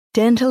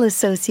Dental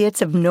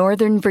Associates of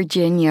Northern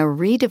Virginia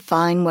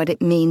redefine what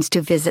it means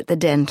to visit the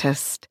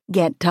dentist.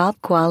 Get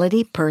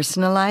top-quality,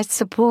 personalized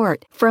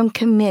support from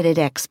committed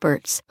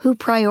experts who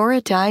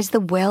prioritize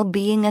the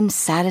well-being and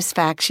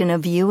satisfaction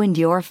of you and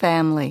your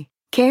family.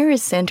 Care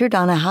is centered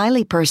on a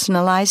highly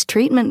personalized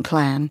treatment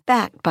plan,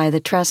 backed by the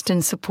trust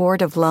and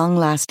support of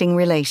long-lasting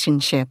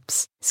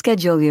relationships.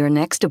 Schedule your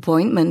next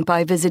appointment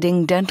by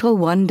visiting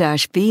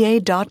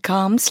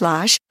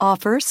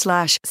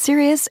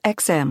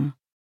dental1-va.com/offer/SiriusXM.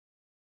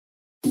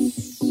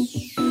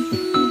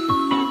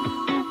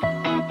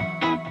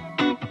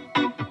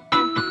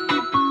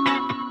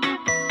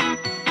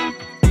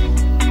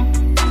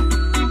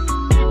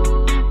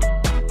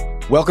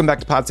 Welcome back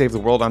to Pod Save the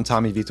World. I'm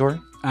Tommy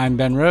Vitor. I'm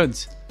Ben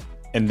Rhodes.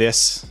 And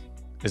this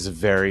is a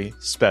very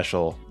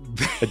special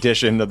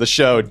edition of the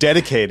show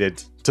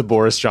dedicated to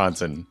Boris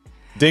Johnson.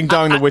 Ding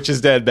dong, the witch is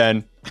dead,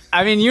 Ben.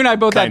 I mean, you and I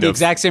both had the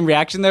exact same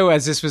reaction, though,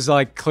 as this was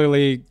like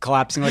clearly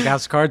collapsing like a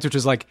house of cards, which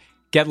was like,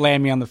 get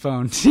Lammy on the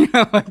phone.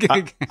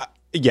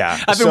 Yeah.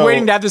 I've been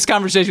waiting to have this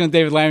conversation with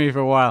David Lammy for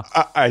a while.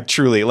 I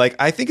truly,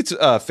 I think it's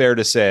fair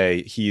to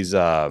say he's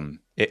a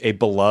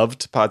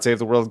beloved Pod Save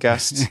the World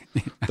guest.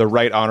 The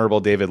Right Honorable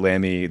David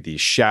Lammy, the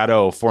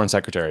shadow Foreign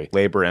Secretary,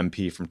 Labour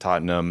MP from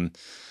Tottenham.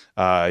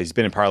 He's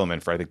been in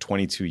Parliament for, I think,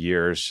 22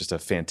 years. Just a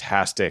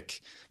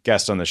fantastic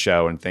guest on the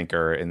show and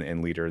thinker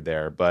and leader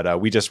there. But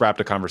we just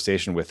wrapped a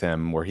conversation with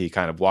him where he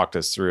kind of walked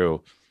us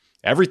through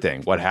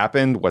everything. What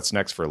happened, what's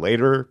next for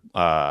later,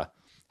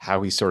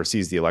 how he sort of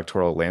sees the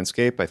electoral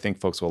landscape. I think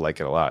folks will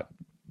like it a lot.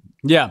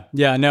 Yeah,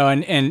 no,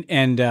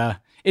 and it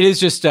is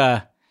just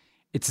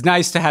it's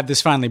nice to have this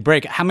finally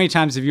break. How many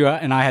times have you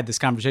and I had this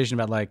conversation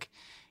about like,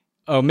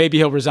 oh, maybe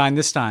he'll resign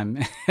this time,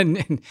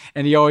 and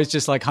he always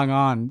just like hung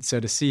on. So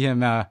to see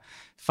him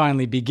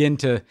finally begin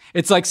to,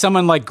 it's like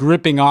someone like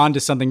gripping on to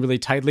something really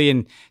tightly,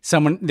 and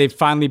they've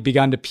finally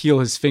begun to peel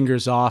his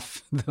fingers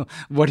off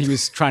what he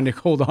was trying to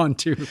hold on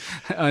to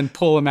and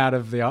pull him out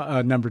of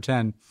the number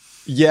 10.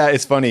 Yeah,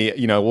 it's funny.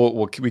 You know,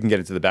 we can get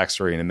into the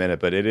backstory in a minute,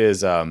 but it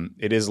is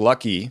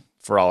lucky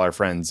for all our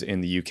friends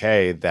in the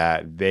UK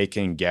that they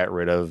can get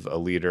rid of a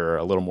leader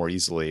a little more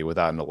easily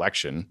without an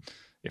election.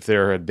 If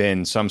there had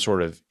been some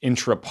sort of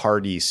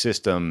intra-party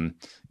system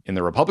in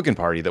the Republican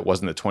Party that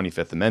wasn't the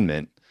 25th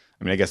Amendment,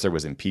 I mean, I guess there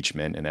was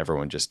impeachment and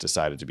everyone just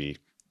decided to be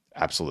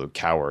absolute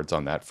cowards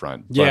on that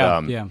front.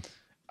 Yeah.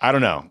 I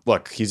don't know.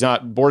 Look,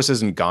 Boris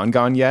isn't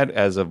gone yet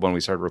as of when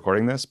we started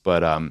recording this,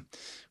 but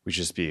we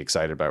should just be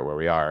excited about where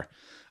we are.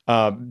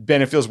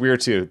 Ben, it feels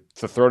weird to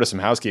throw to some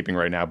housekeeping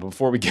right now, but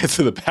before we get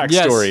to the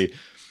backstory,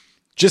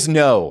 just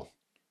know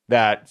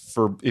that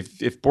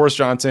if Boris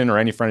Johnson or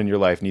any friend in your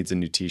life needs a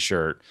new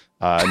T-shirt,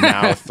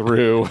 now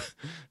through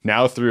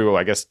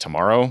I guess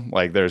tomorrow,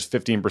 like there's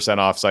 15%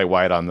 off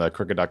site-wide on the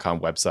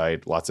Crooked.com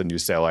website. Lots of new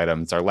sale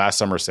items. It's our last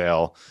summer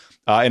sale.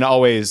 And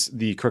always,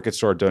 the Crooked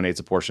Store donates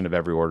a portion of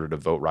every order to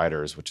Vote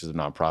Riders, which is a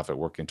nonprofit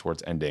working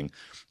towards ending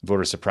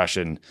voter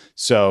suppression.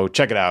 So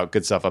check it out.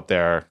 Good stuff up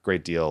there.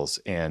 Great deals.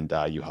 And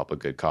you help a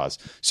good cause.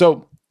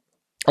 So,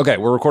 okay,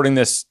 we're recording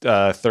this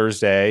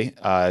Thursday,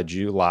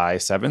 July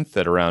 7th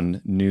at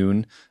around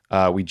noon.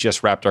 We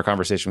just wrapped our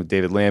conversation with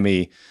David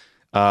Lammy.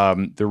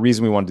 The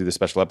reason we want to do this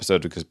special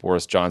episode is because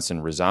Boris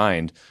Johnson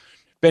resigned.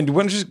 Ben, do you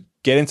want to just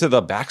get into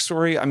the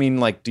backstory? I mean,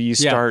 like, do you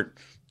start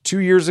 2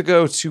 years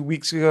ago, 2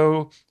 weeks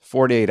ago,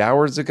 48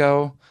 hours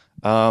ago?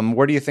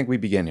 Where do you think we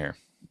begin here?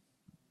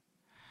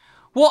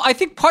 Well, I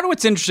think part of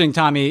what's interesting,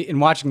 Tommy, in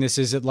watching this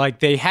is that like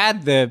they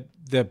had the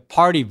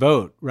party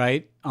vote,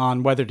 right,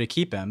 on whether to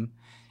keep him,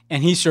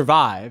 and he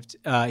survived.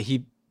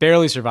 He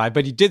barely survived,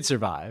 but he did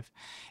survive.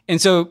 And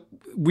so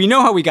we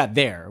know how we got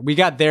there. We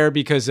got there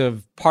because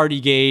of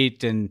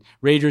Partygate and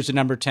Ragers at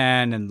number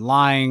 10 and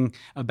lying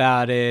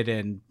about it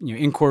and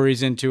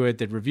inquiries into it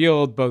that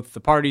revealed both the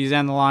parties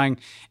and the lying.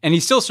 And he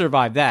still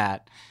survived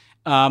that.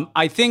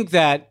 I think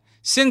that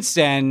since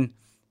then,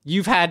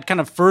 you've had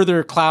kind of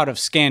further cloud of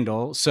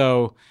scandal.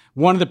 So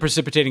one of the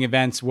precipitating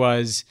events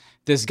was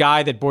this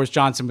guy that Boris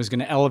Johnson was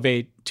going to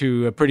elevate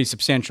to a pretty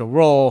substantial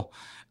role.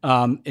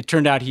 It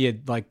turned out he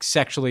had like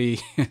sexually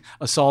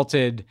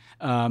assaulted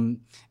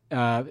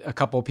a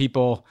couple of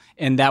people,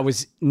 and that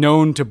was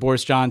known to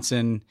Boris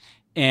Johnson,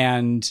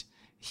 and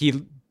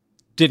he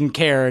didn't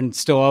care and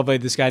still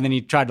elevated this guy. And then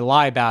he tried to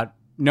lie about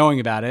knowing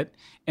about it,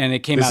 and it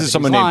came out that he was lying. This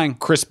is someone named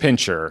Chris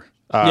Pincher,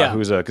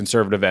 who's a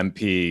conservative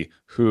MP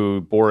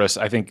who Boris,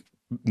 I think,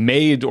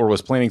 made or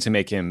was planning to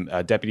make him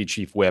deputy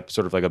chief whip,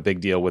 sort of like a big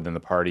deal within the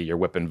party. You're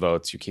whipping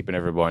votes. You're keeping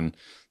everyone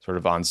sort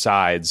of on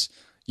sides.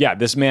 Yeah,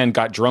 this man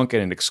got drunk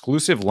at an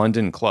exclusive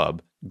London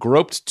club,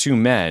 groped two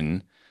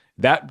men.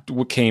 That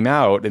came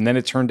out, and then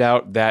it turned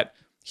out that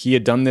he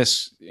had done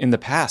this in the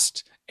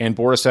past. And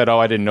Boris said, "Oh,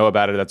 I didn't know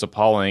about it. That's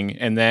appalling."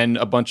 And then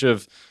a bunch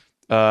of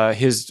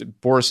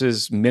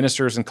Boris's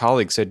ministers and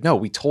colleagues said, "No,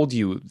 we told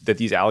you that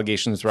these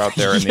allegations were out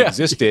there and they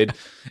existed,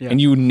 and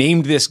you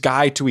named this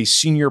guy to a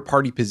senior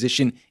party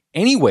position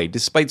anyway,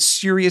 despite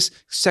serious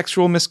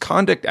sexual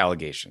misconduct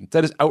allegations.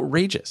 That is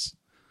outrageous."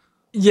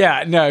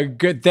 Yeah, no,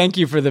 good. Thank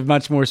you for the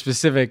much more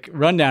specific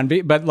rundown.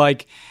 But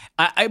like,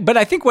 but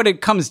I think what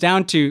it comes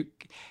down to,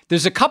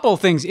 there's a couple of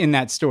things in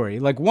that story.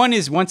 Like one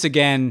is, once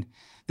again,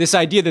 this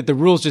idea that the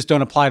rules just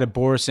don't apply to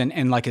Boris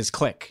and like his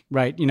clique,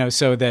 right?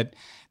 So that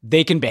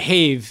they can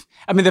behave.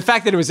 I mean, the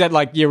fact that it was at,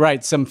 like, you're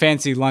right, some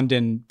fancy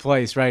London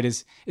place, right,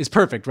 is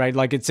perfect, right?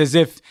 Like, it's as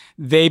if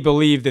they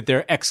believe that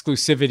their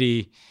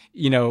exclusivity,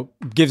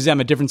 gives them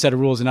a different set of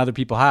rules than other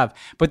people have.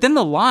 But then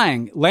the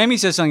lying, Lammy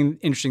says something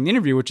interesting in the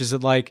interview, which is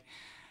that, like,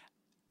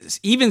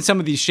 even some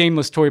of these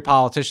shameless Tory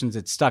politicians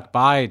that stuck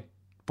by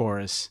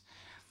Boris,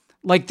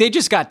 like, they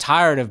just got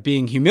tired of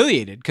being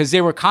humiliated because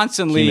they were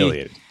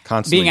constantly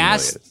being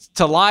asked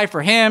to lie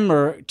for him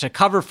or to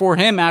cover for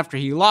him after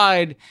he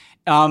lied.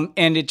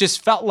 And it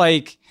just felt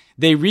like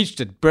they reached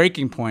a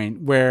breaking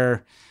point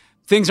where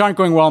things aren't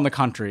going well in the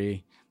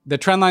country. The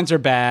trend lines are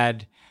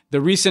bad.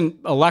 The recent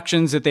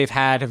elections that they've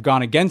had have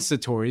gone against the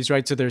Tories,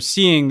 right? So they're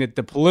seeing that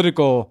the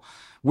political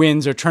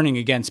winds are turning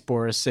against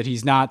Boris, that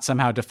he's not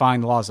somehow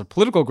defying the laws of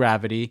political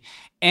gravity.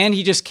 And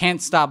he just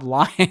can't stop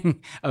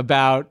lying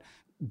about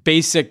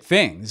basic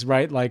things,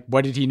 right? Like,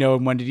 what did he know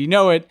and when did he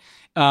know it?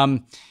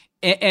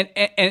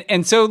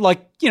 And so,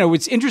 like,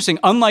 it's interesting,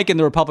 unlike in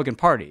the Republican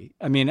Party.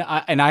 I mean,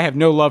 I have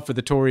no love for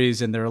the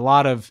Tories, and there are a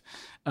lot of,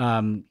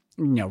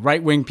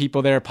 right-wing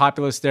people there,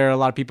 populists there, a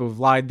lot of people who've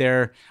lied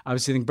there.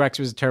 Obviously, I think Brexit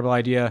was a terrible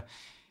idea.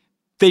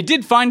 They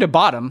did find a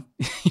bottom,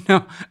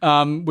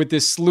 with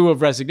this slew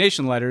of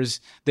resignation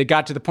letters. They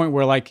got to the point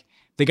where, like,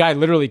 the guy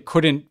literally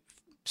couldn't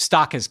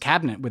stock his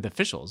cabinet with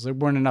officials. There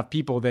weren't enough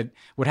people that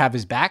would have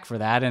his back for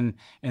that. And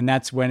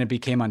that's when it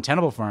became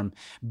untenable for him.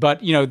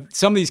 But,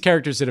 some of these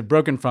characters that have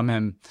broken from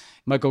him,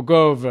 Michael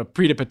Gove,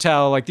 Prita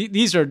Patel, like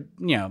these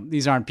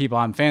aren't people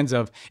I'm fans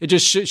of. It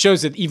just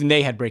shows that even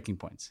they had breaking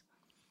points.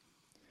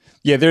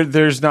 Yeah,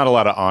 there's not a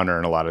lot of honor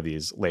in a lot of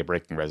these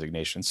late-breaking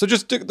resignations. So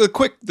just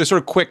the sort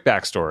of quick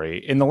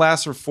backstory. In the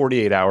last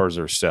 48 hours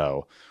or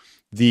so,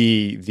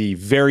 the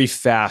very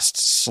fast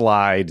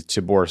slide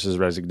to Boris's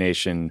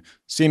resignation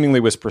seemingly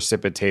was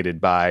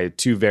precipitated by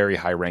two very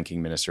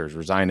high-ranking ministers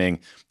resigning,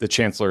 the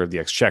Chancellor of the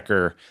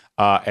Exchequer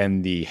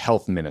and the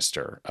Health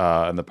Minister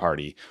in the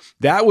party.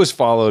 That was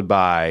followed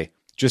by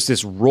just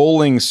this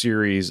rolling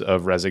series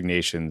of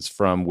resignations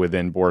from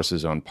within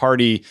Boris's own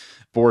party.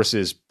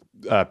 Boris's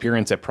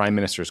appearance at Prime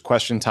Minister's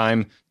Question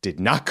Time did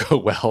not go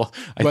well.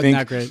 I think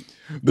not great.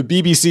 The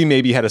BBC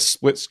maybe had a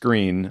split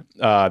screen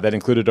that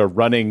included a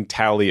running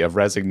tally of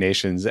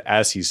resignations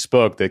as he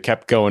spoke that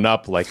kept going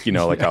up like a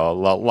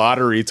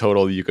lottery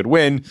total you could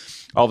win.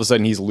 All of a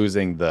sudden, he's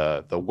losing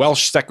the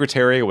Welsh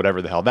secretary,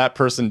 whatever the hell that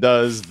person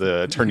does,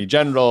 the Attorney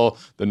General,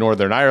 the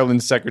Northern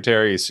Ireland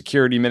secretary,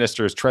 security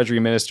ministers, treasury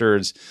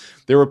ministers.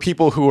 There were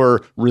people who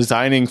were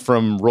resigning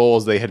from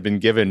roles they had been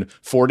given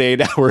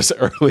 48 hours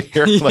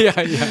earlier. Yeah.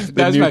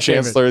 The new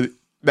chancellor. Favorite.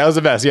 That was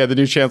the best. Yeah, the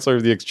new Chancellor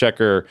of the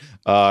Exchequer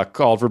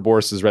called for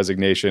Boris's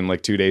resignation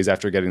like 2 days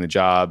after getting the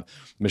job.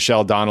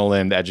 Michelle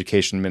Donnellan, the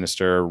education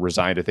minister,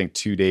 resigned, I think,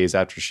 2 days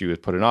after she was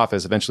put in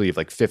office. Eventually, you have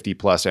like 50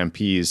 plus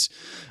MPs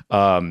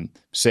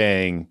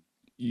saying,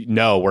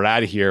 no, we're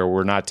out of here.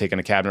 We're not taking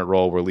a cabinet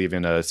role. We're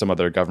leaving some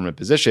other government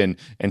position.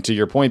 And to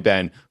your point,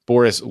 Ben,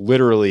 Boris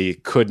literally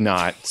could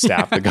not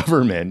staff the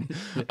government.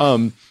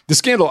 The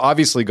scandal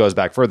obviously goes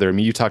back further. I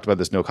mean, you talked about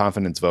this no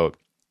confidence vote.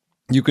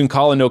 You can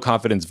call a no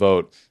confidence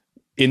vote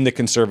in the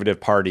Conservative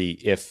Party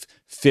if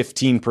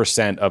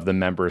 15% of the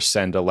members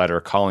send a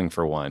letter calling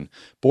for one.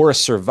 Boris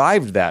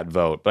survived that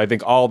vote, but I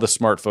think all the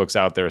smart folks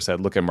out there said,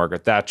 look at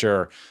Margaret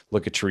Thatcher,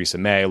 look at Theresa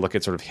May, look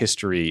at sort of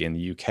history in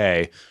the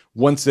UK.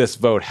 Once this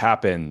vote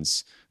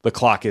happens, the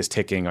clock is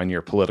ticking on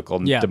your political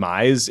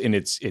demise, and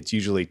it's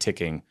usually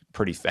ticking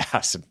pretty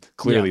fast.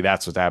 Clearly,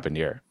 that's what's happened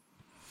here.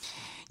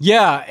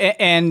 Yeah,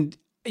 and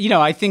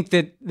I think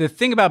that the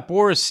thing about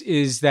Boris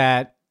is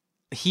that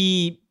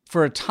he,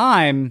 for a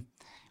time,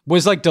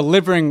 was like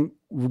delivering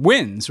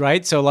wins,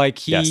 right? So like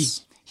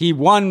he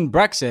won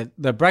Brexit,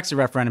 the Brexit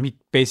referendum. He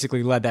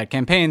basically led that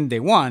campaign. They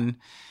won.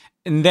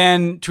 And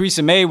then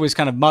Theresa May was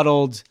kind of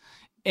muddled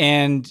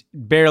and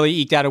barely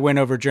eked out a win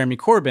over Jeremy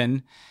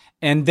Corbyn.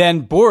 And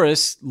then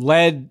Boris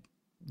led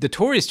the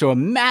Tories to a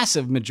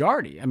massive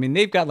majority. I mean,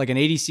 they've got like an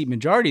 80-seat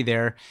majority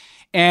there.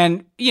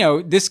 And,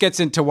 this gets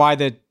into why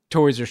the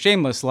Tories are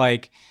shameless.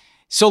 Like,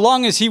 so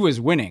long as he was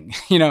winning,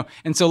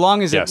 and so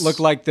long as it looked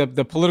like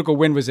the political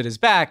wind was at his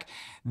back,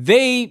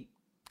 they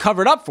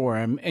covered up for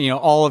him,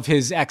 all of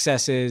his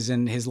excesses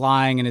and his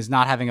lying and his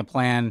not having a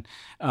plan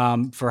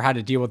for how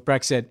to deal with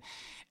Brexit.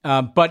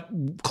 But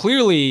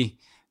clearly,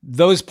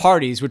 those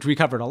parties, which we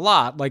covered a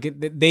lot, like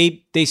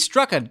they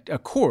struck a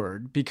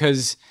chord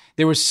because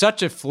there was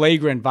such a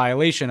flagrant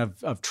violation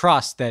of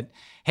trust that,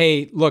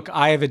 hey, look,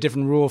 I have a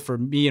different rule for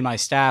me and my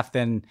staff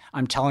than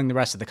I'm telling the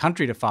rest of the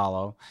country to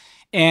follow.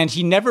 And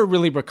he never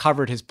really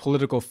recovered his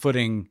political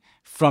footing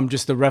from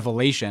just the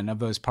revelation of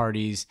those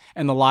parties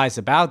and the lies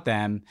about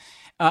them.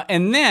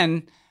 And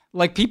then,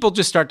 like, people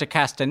just start to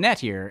cast a net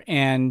here.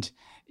 And,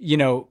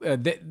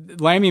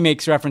 Lammy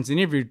makes reference in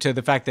the interview to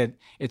the fact that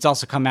it's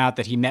also come out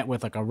that he met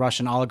with like a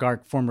Russian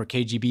oligarch, former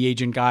KGB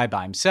agent guy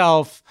by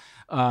himself.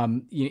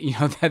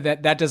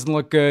 That doesn't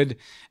look good.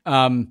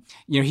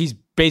 He's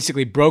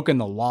basically broken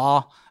the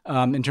law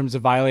in terms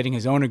of violating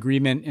his own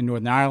agreement in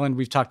Northern Ireland.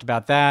 We've talked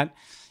about that,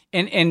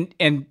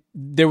 and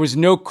there was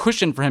no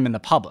cushion for him in the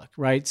public,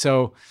 right?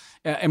 So,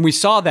 and we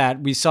saw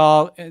that. We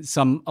saw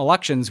some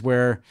elections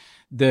where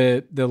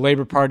the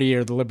Labour Party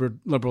or the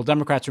Liberal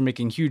Democrats were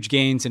making huge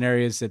gains in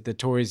areas that the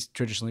Tories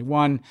traditionally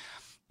won.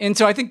 And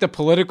so I think the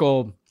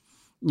political,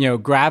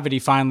 gravity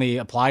finally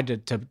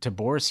applied to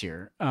Boris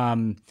here.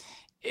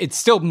 It's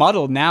still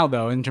muddled now,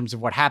 though, in terms of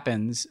what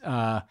happens,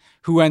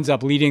 who ends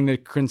up leading the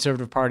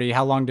Conservative Party,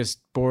 how long does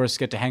Boris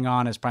get to hang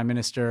on as prime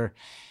minister,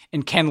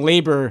 and can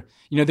Labour,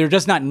 there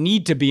does not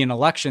need to be an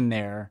election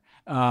there,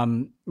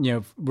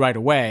 right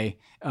away.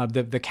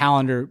 The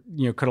calendar,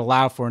 could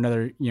allow for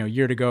another,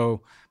 year to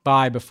go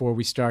by before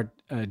we start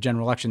a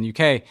general election in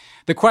the UK.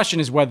 The question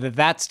is whether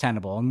that's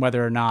tenable and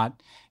whether or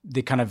not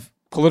the kind of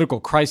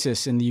political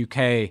crisis in the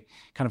UK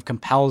kind of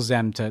compels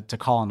them to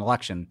call an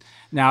election.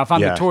 Now, if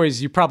I'm the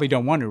Tories, you probably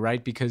don't want to,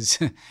 right? Because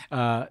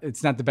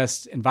it's not the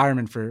best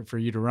environment for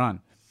you to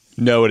run.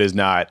 No, it is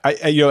not.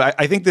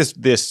 I think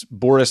this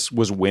Boris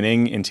was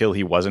winning until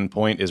he wasn't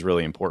point is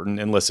really important.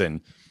 And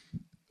listen,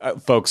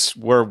 folks,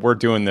 we're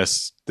doing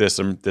this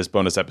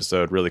bonus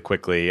episode really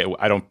quickly.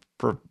 I don't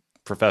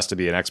profess to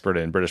be an expert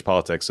in British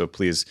politics, so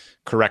please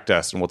correct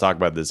us, and we'll talk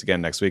about this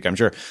again next week, I'm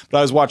sure. But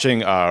I was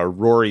watching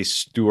Rory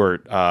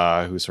Stewart,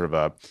 who's sort of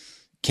a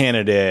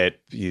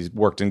candidate. He's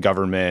worked in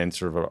government,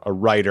 sort of a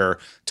writer,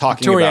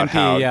 talking Tory about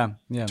MP,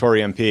 how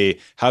Tory MP,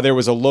 how there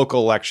was a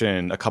local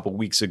election a couple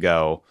weeks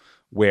ago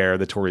where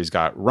the Tories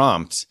got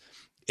romped.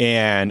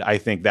 And I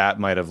think that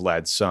might have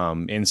led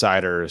some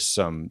insiders,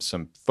 some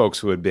folks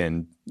who had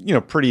been,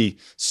 pretty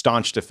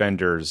staunch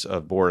defenders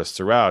of Boris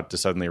throughout to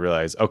suddenly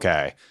realize,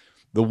 okay,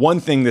 the one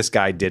thing this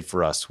guy did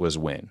for us was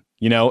win.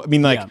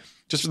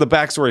 Just for the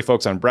backstory,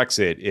 folks, on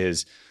Brexit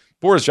is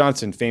Boris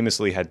Johnson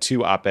famously had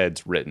two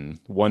op-eds written,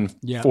 one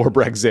for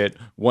Brexit,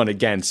 one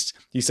against.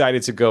 He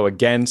decided to go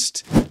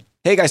against.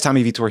 Hey guys,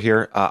 Tommy Vitor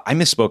here. I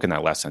misspoke in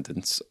that last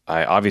sentence.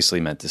 I obviously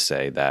meant to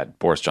say that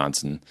Boris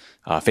Johnson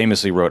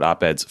famously wrote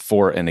op-eds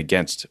for and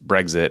against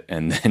Brexit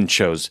and then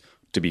chose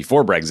to be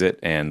for Brexit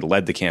and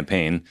led the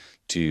campaign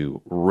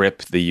to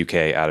rip the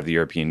UK out of the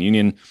European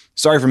Union.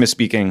 Sorry for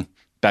misspeaking.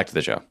 Back to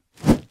the show.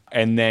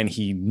 And then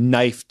he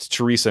knifed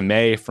Theresa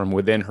May from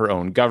within her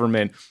own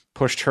government,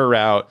 pushed her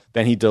out.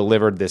 Then he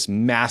delivered this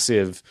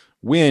massive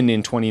win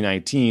in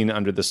 2019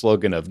 under the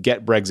slogan of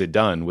 "Get Brexit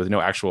Done," with no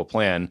actual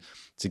plan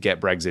to get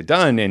Brexit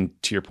done. And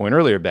to your point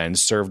earlier, Ben,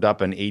 served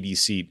up an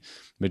 80-seat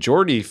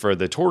majority for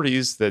the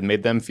Tories that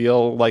made them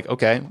feel like,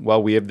 okay,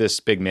 well, we have this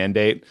big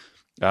mandate.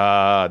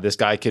 This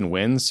guy can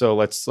win, so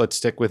let's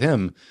stick with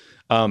him.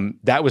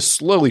 That was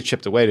slowly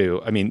chipped away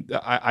to.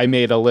 I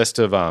made a list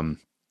of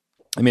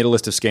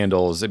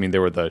scandals.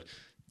 There were the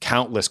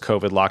countless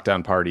COVID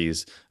lockdown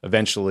parties.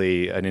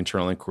 Eventually, an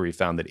internal inquiry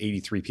found that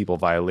 83 people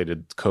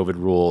violated COVID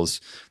rules.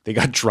 They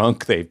got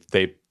drunk.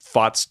 They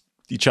fought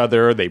each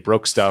other. They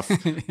broke stuff.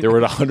 There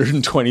were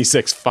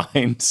 126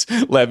 fines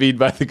levied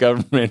by the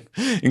government,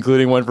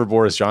 including one for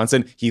Boris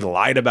Johnson. He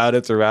lied about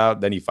it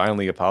throughout. Then he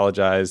finally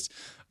apologized.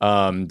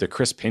 The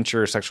Chris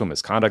Pincher sexual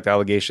misconduct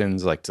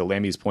allegations, like to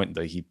Lammy's point,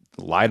 that he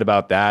lied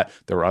about that.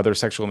 There were other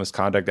sexual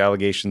misconduct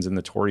allegations in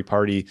the Tory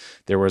party.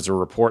 There was a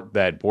report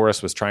that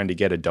Boris was trying to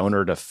get a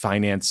donor to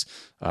finance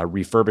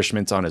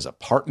refurbishments on his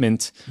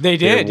apartment. They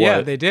did.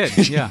 They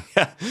did. Yeah.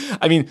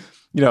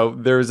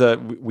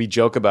 We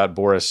joke about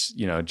Boris,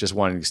 just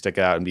wanting to stick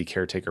out and be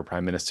caretaker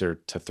prime minister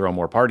to throw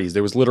more parties.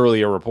 There was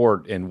literally a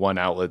report in one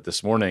outlet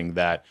this morning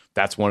that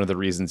that's one of the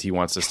reasons he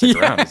wants to stick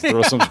around. Is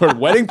throw some sort of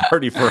wedding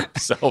party for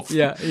himself.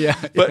 Yeah.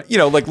 But,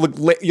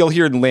 look, you'll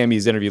hear in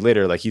Lammy's interview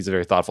later, like he's a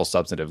very thoughtful,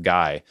 substantive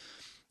guy.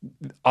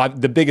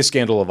 The biggest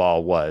scandal of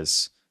all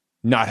was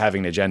not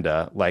having an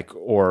agenda,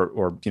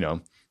 or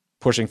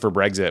pushing for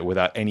Brexit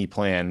without any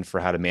plan for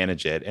how to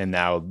manage it. And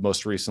now,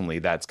 most recently,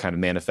 that's kind of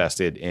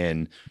manifested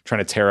in trying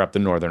to tear up the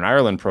Northern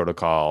Ireland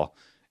Protocol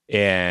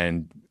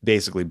and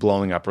basically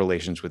blowing up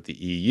relations with the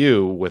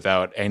EU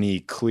without any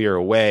clear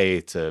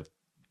way to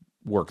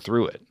work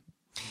through it.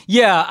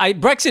 Yeah,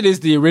 Brexit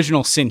is the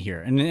original sin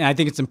here. And I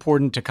think it's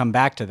important to come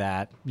back to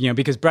that,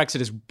 because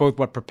Brexit is both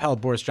what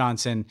propelled Boris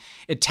Johnson.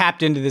 It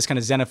tapped into this kind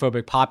of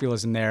xenophobic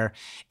populism there.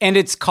 And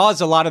it's caused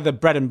a lot of the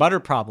bread and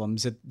butter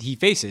problems that he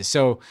faces.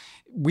 So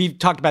we've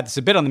talked about this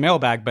a bit on the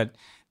mailbag, but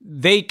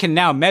they can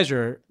now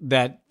measure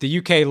that the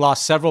UK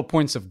lost several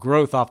points of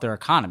growth off their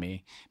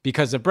economy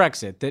because of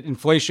Brexit, that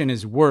inflation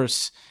is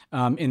worse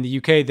in the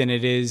UK than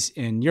it is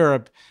in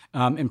Europe,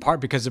 in part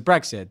because of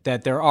Brexit,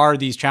 that there are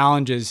these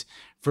challenges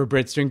for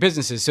Brits doing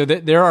businesses. So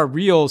that there are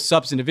real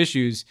substantive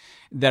issues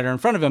that are in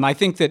front of him. I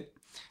think that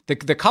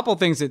the couple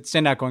things that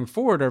stand out going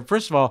forward are,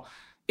 first of all,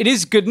 it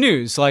is good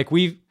news. Like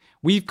we've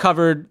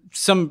covered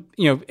some,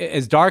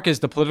 as dark as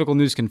the political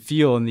news can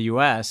feel in the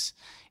US,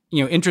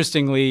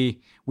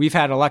 interestingly, we've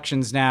had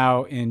elections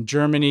now in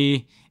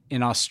Germany,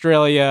 in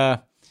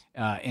Australia,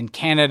 in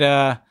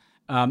Canada,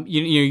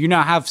 You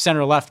now have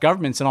center-left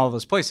governments in all of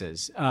those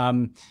places.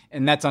 And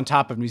that's on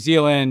top of New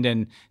Zealand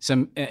and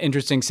some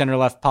interesting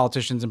center-left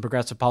politicians and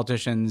progressive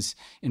politicians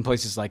in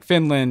places like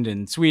Finland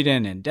and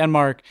Sweden and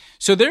Denmark.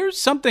 So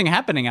there's something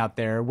happening out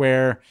there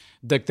where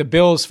the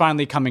bill is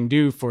finally coming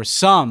due for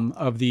some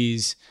of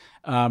these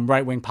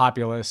right-wing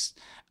populists.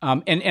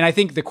 And I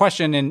think the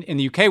question in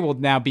the UK will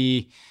now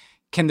be,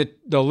 can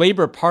the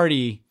Labour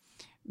Party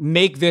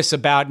make this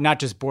about not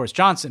just Boris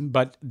Johnson,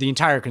 but the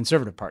entire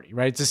Conservative Party,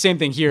 right? It's the same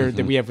thing here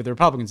that we have with the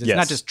Republicans. It's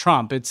not just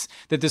Trump. It's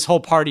that this whole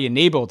party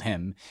enabled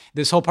him.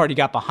 This whole party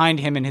got behind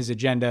him and his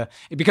agenda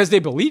because they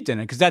believed in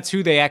it, because that's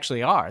who they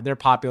actually are. They're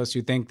populists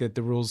who think that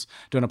the rules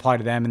don't apply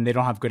to them and they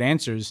don't have good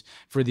answers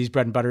for these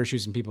bread and butter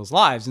issues in people's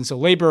lives. And so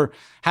Labor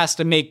has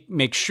to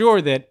make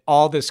sure that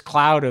all this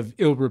cloud of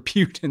ill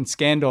repute and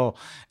scandal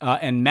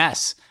and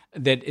mess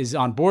that is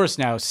on Boris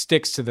now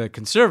sticks to the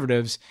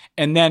Conservatives,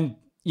 and then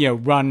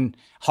run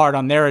hard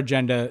on their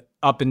agenda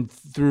up and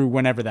through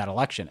whenever that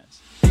election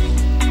is.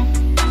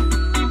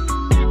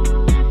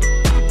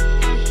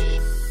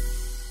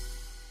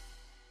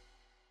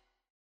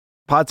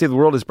 Pod Save the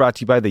World is brought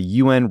to you by the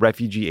UN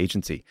Refugee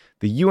Agency.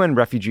 The UN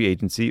Refugee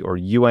Agency, or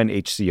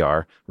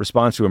UNHCR,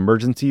 responds to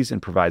emergencies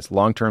and provides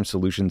long-term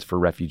solutions for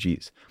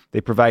refugees.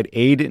 They provide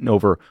aid in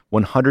over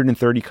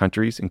 130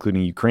 countries,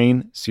 including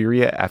Ukraine,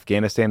 Syria,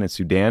 Afghanistan, and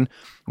Sudan,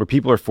 where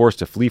people are forced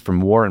to flee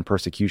from war and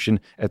persecution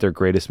at their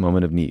greatest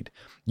moment of need.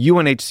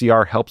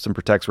 UNHCR helps and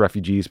protects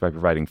refugees by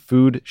providing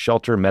food,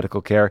 shelter,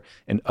 medical care,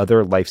 and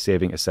other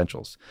life-saving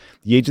essentials.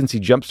 The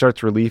agency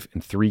jumpstarts relief in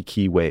 3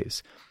 key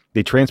ways.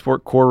 They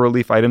transport core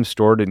relief items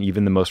stored in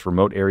even the most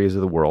remote areas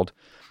of the world.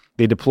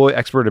 They deploy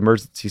expert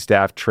emergency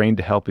staff trained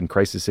to help in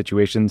crisis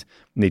situations,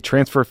 and they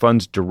transfer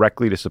funds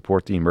directly to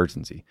support the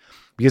emergency.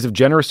 Because of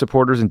generous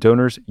supporters and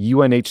donors,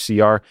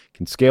 UNHCR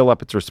can scale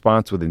up its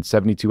response within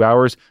 72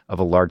 hours of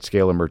a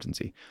large-scale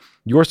emergency.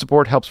 Your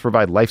support helps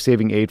provide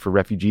life-saving aid for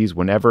refugees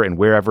whenever and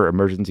wherever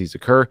emergencies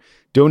occur.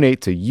 Donate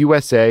to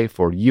USA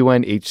for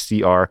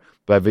UNHCR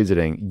by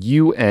visiting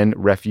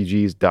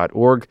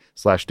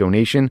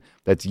unrefugees.org/donation.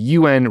 That's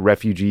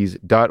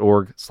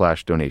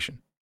unrefugees.org/donation.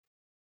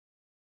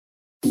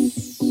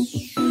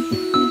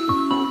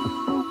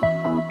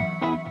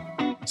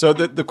 So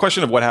the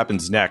question of what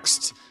happens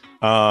next,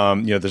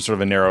 there's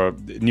sort of a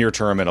near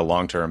term and a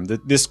long term.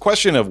 This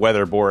question of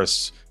whether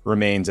Boris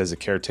remains as a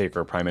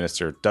caretaker prime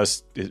minister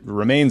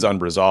remains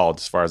unresolved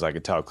as far as I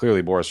could tell.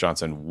 Clearly, Boris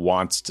Johnson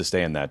wants to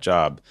stay in that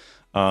job.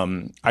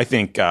 I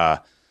think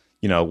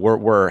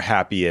we're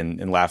happy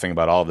and laughing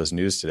about all of this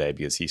news today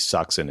because he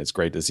sucks and it's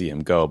great to see him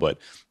go. But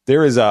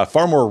there is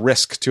far more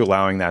risk to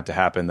allowing that to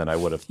happen than I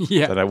would have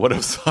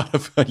thought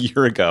of a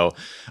year ago.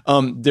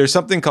 There's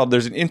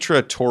an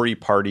intra-Tory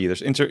party.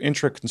 There's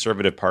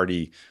intra-conservative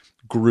party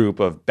group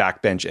of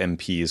backbench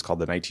MPs called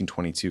the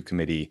 1922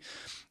 Committee.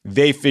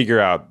 They figure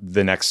out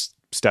the next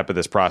step of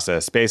this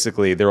process.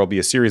 Basically, there will be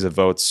a series of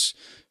votes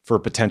for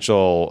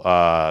potential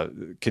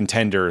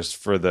contenders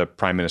for the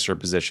prime minister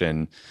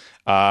position.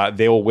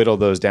 They will whittle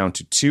those down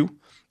to 2,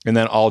 and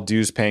then all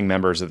dues-paying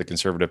members of the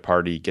Conservative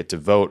Party get to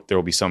vote. There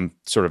will be some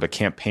sort of a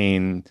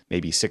campaign,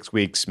 maybe 6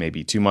 weeks,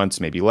 maybe 2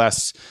 months, maybe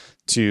less,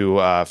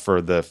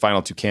 for the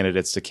final 2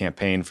 candidates to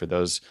campaign for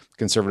those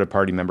Conservative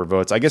Party member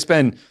votes. I guess,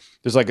 Ben,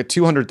 there's like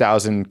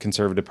 200,000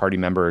 Conservative Party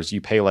members. You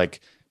pay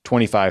like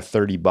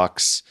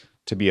 $25-$30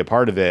 to be a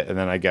part of it, and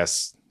then I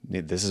guess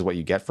this is what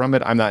you get from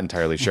it. I'm not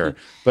entirely sure,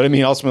 but I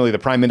mean, ultimately, the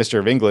Prime Minister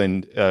of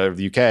England, of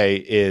the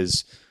UK,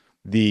 is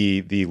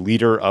the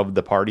leader of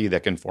the party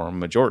that can form a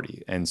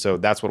majority, and so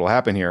that's what will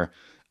happen here.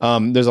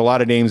 There's a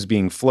lot of names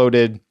being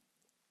floated.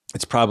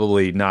 It's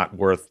probably not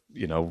worth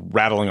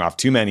rattling off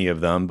too many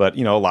of them, but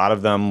a lot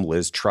of them: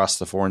 Liz Truss,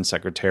 the Foreign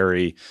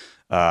Secretary,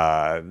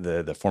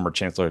 the former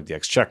Chancellor of the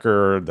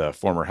Exchequer, the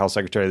former Health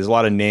Secretary. There's a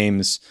lot of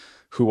names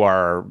who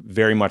are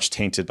very much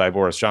tainted by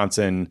Boris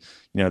Johnson.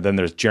 Then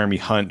there's Jeremy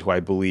Hunt, who I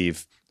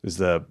believe is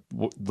the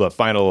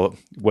final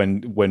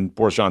when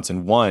Boris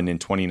Johnson won in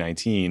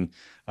 2019.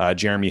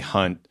 Jeremy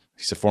Hunt,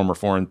 he's a former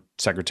foreign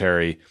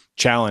secretary,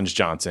 challenged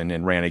Johnson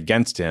and ran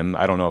against him.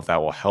 I don't know if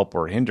that will help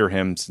or hinder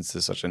him since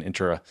it's such an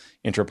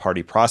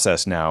intra-party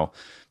process now.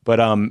 But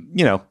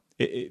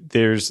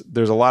there's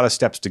a lot of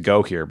steps to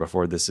go here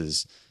before this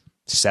is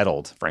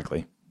settled,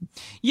 frankly.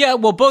 Yeah,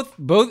 well, both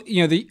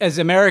as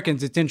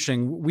Americans, it's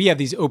interesting. We have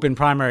these open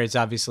primaries,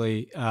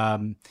 obviously,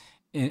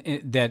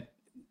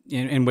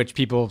 in which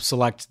people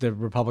select the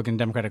Republican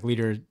Democratic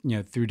leader,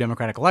 through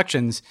democratic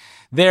elections.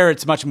 There,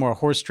 it's much more a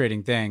horse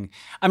trading thing.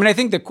 I mean, I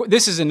think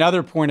this is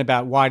another point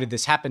about why did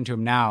this happen to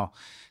him now.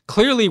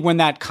 Clearly, when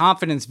that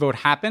confidence vote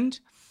happened,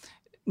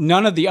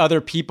 none of the other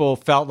people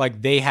felt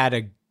like they had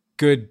a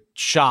good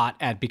shot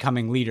at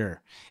becoming leader.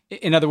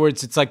 In other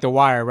words, it's like The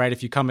Wire, right?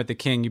 If you come at the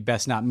king, you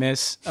best not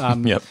miss.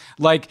 Yep.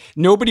 Like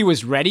nobody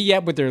was ready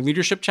yet with their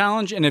leadership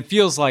challenge. And it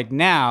feels like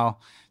now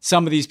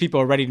some of these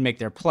people are ready to make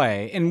their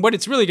play. And what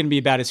it's really going to be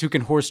about is who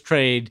can horse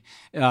trade,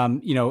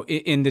 in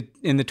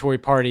the Tory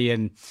party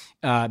and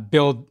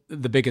build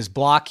the biggest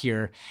block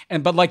here.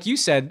 But like you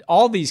said,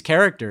 all these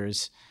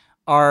characters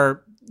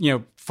are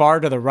far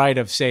to the right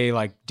of, say,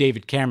 like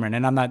David Cameron.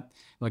 And I'm not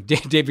like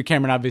David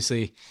Cameron,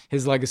 obviously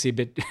his legacy a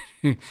bit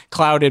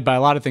clouded by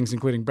a lot of things,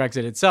 including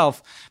Brexit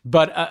itself.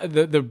 But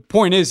the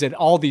point is that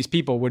all these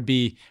people would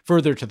be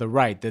further to the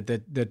right, that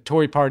the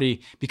Tory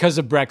party, because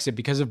of Brexit,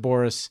 because of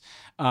Boris,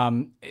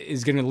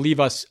 is going to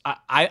leave us.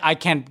 I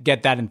can't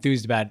get that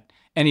enthused about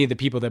any of the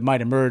people that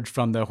might emerge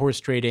from the horse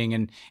trading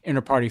and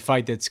inter-party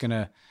fight that's going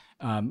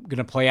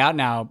to play out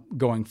now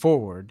going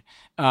forward.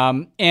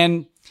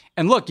 And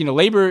look,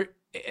 Labor,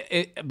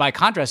 by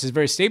contrast, is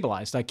very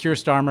stabilized. Like Keir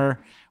Starmer,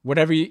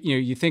 whatever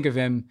you think of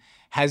him,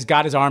 has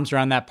got his arms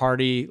around that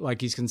party. Like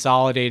he's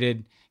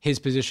consolidated his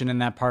position in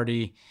that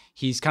party.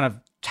 He's kind of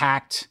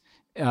tacked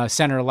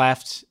center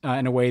left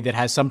in a way that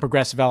has some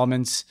progressive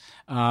elements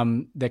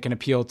that can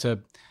appeal to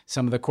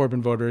some of the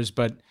Corbyn voters,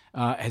 but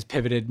has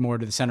pivoted more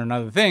to the center and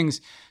other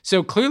things.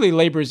 So clearly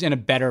Labor is in a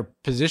better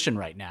position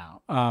right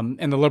now.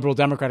 And the Liberal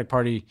Democratic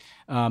Party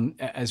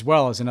as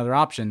well as another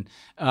option.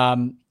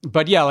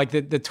 But yeah, like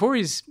the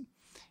Tories,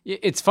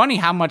 it's funny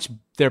how much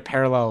there are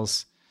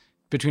parallels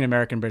between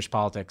American and British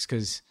politics,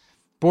 because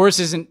Boris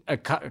isn't a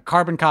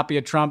carbon copy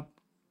of Trump.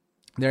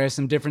 There are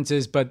some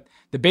differences, but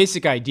the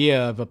basic idea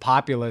of a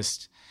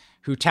populist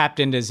who tapped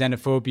into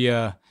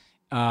xenophobia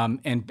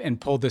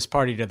and pulled this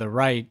party to the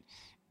right,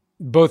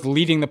 both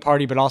leading the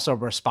party but also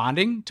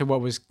responding to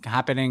what was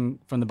happening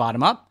from the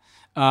bottom up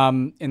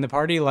in the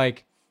party,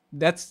 like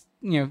that's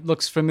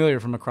looks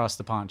familiar from across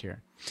the pond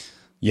here.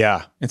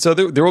 Yeah, and so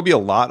there will be a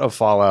lot of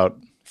fallout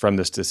from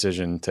this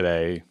decision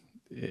today,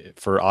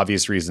 for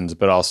obvious reasons,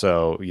 but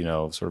also,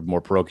 sort of more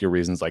parochial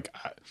reasons. Like,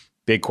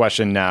 big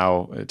question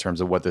now in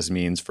terms of what this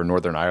means for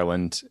Northern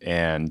Ireland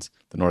and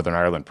the Northern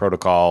Ireland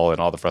Protocol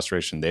and all the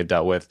frustration they've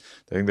dealt with.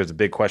 I think there's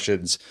big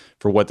questions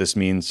for what this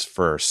means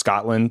for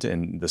Scotland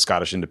and the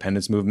Scottish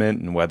independence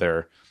movement and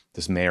whether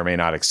this may or may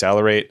not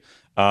accelerate.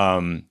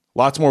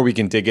 Lots more we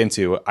can dig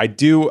into. I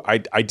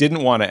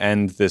didn't want to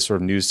end this sort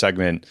of news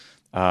segment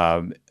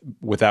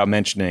without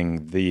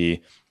mentioning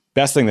the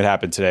best thing that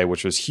happened today,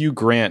 which was Hugh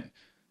Grant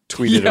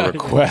tweeted a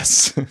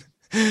request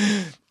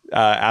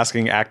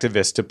asking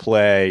activists to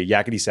play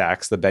Yakety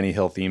Sax, the Benny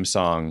Hill theme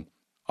song,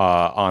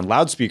 on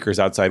loudspeakers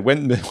outside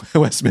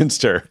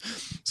Westminster,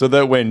 so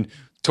that when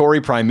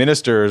Tory prime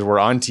ministers were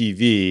on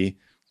TV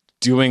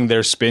doing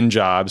their spin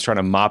jobs, trying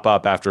to mop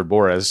up after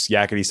Boris,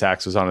 Yakety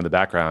Sax was on in the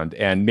background.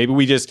 And maybe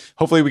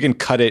hopefully we can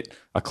cut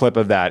a clip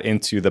of that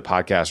into the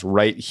podcast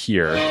right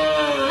here,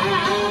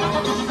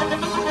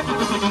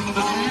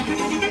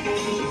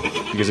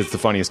 because it's the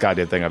funniest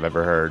goddamn thing I've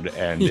ever heard,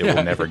 and it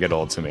will never get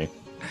old to me.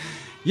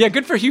 Yeah,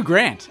 good for Hugh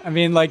Grant. I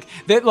mean, like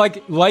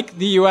the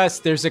U.S.,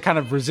 there's a kind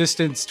of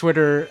resistance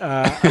Twitter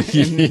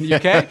in the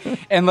UK,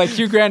 and like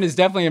Hugh Grant has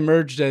definitely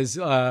emerged as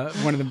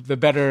one of the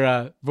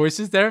better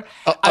voices there.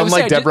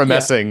 Unlike Deborah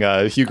Messing,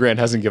 Hugh Grant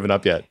hasn't given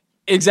up yet.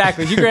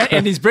 Exactly, Hugh Grant,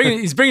 and he's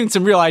bringing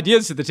some real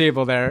ideas to the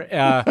table there.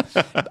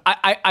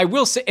 I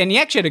will say, and he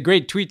actually had a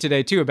great tweet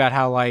today too about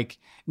how like,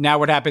 now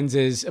what happens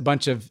is a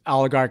bunch of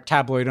oligarch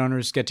tabloid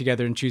owners get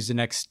together and choose the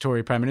next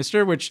Tory prime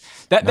minister, which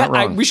we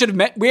actually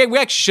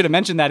should have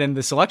mentioned that in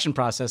the selection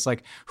process,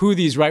 like who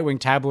these right-wing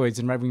tabloids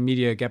and right-wing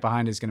media get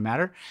behind is going to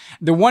matter.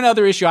 The one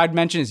other issue I'd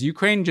mention is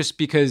Ukraine, just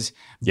because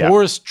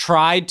Boris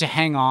tried to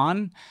hang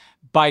on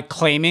by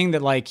claiming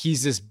that like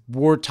he's this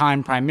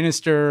wartime prime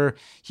minister,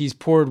 he's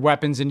poured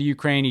weapons into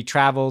Ukraine, he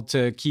traveled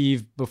to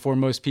Kyiv before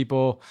most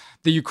people.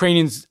 The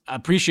Ukrainians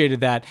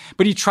appreciated that,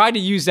 but he tried to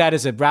use that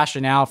as a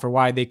rationale for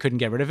why they couldn't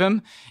get rid of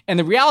him. And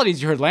the reality,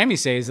 as you heard Lammy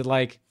say, is that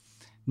like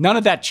none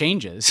of that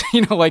changes.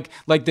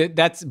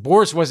 That's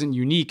Boris wasn't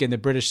unique in the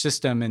British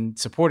system and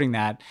supporting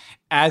that.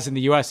 As in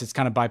the US, it's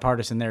kind of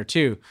bipartisan there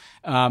too.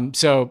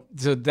 So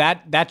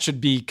that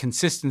should be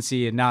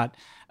consistency and not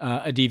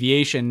a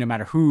deviation, no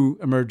matter who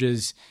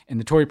emerges in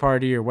the Tory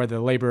party or whether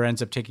Labour ends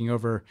up taking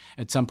over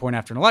at some point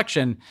after an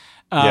election.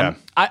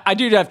 I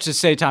do have to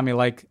say, Tommy,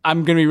 like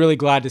I'm going to be really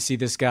glad to see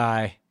this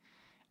guy.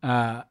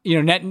 Behind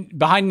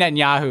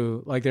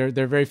Netanyahu, like there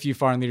are very few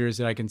foreign leaders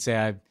that I can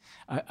say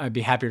I'd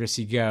be happier to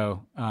see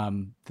go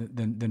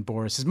than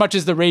Boris. As much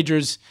as the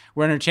Ragers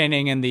were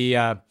entertaining, and the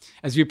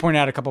as we pointed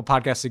out a couple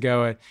podcasts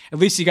ago, at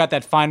least he got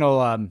that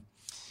final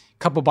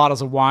couple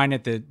bottles of wine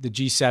at the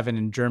G7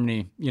 in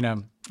Germany.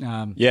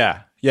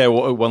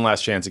 One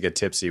last chance to get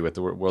tipsy with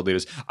the world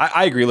leaders.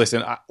 I agree.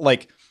 Listen, I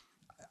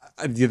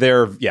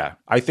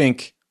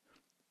think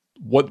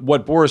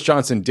what Boris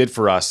Johnson did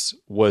for us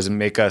was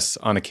make us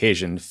on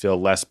occasion feel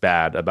less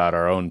bad about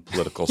our own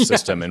political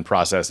system and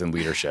process and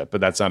leadership,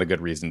 but that's not a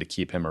good reason to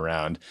keep him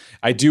around.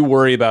 I do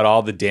worry about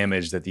all the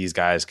damage that these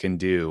guys can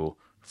do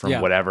from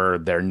whatever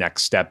their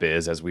next step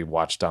is, as we've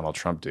watched Donald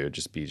Trump do.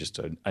 Just be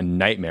a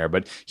nightmare.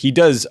 But he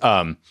does,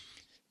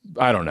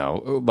 I don't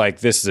know. Like,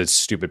 this is a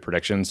stupid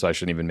prediction, so I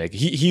shouldn't even make it.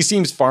 He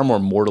seems far more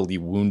mortally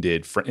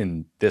wounded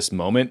in this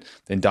moment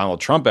than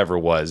Donald Trump ever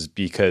was,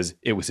 because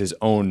it was his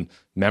own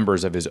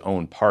members of his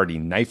own party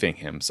knifing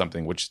him,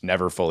 something which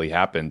never fully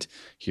happened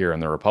here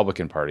in the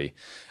Republican Party.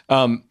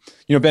 Ben,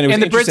 it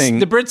was interesting.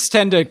 The Brits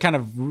tend to kind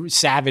of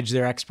savage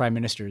their ex-prime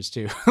ministers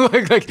too.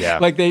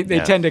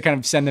 They tend to kind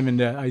of send them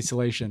into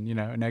isolation,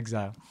 in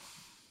exile.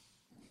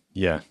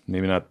 Yeah,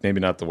 maybe not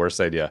the worst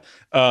idea.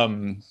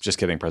 Just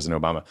kidding,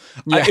 President Obama.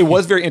 Yeah. It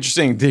was very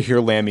interesting to hear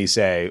Lammy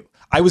say,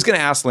 I was going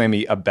to ask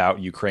Lammy about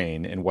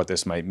Ukraine and what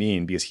this might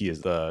mean, because he is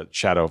the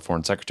shadow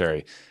foreign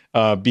secretary.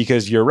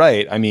 Because you're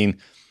right. I mean,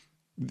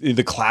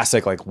 the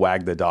classic like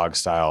wag the dog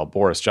style,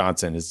 Boris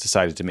Johnson has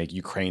decided to make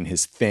Ukraine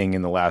his thing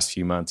in the last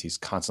few months. He's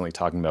constantly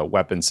talking about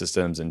weapon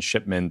systems and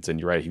shipments. And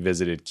you're right, he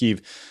visited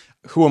Kyiv.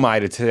 Who am I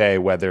to say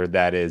whether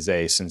that is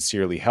a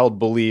sincerely held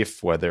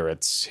belief, whether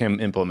it's him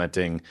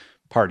implementing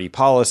party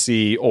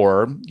policy,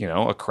 or,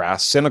 a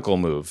crass, cynical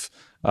move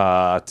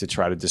to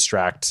try to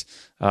distract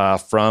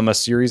from a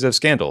series of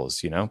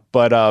scandals,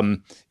 But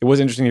it was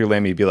interesting to hear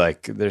Lammy be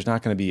like, there's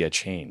not going to be a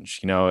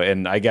change,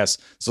 And I guess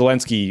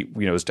Zelensky,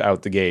 was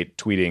out the gate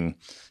tweeting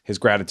his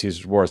gratitude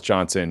to Boris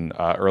Johnson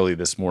early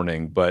this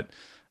morning. But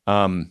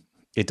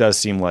it does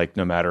seem like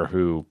no matter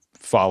who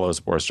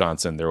follows Boris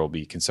Johnson, there will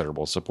be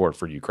considerable support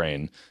for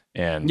Ukraine.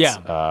 And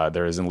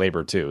there is in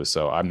labor too.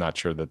 So I'm not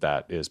sure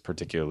that is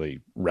particularly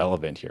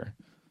relevant here.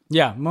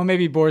 Yeah. Well,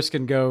 maybe Boris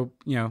can go,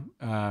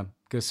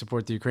 go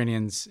support the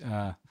Ukrainians.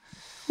 Grab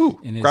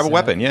a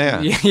weapon.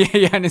 Yeah.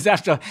 In his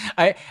afterlife.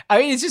 I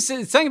mean, it's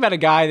something about a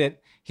guy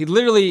that he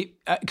literally,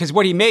 because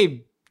what he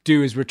may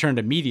do is return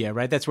to media,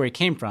 right? That's where he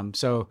came from.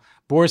 So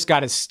Boris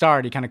got his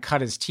start. He kind of cut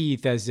his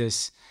teeth as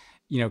this,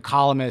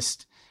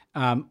 columnist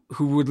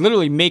who would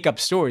literally make up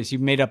stories. He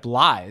made up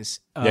lies.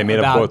 Made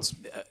up quotes.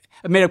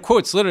 Made up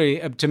quotes, literally,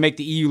 to make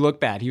the EU look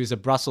bad. He was a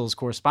Brussels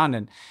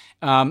correspondent.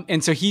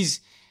 And so he's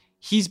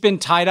been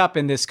tied up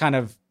in this kind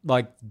of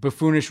like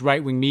buffoonish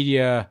right-wing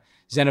media,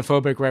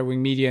 xenophobic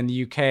right-wing media in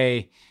the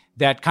UK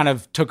that kind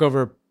of took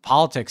over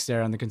politics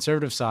there on the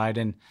conservative side.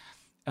 And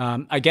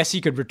I guess he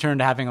could return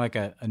to having like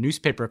a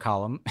newspaper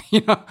column,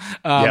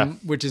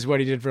 which is what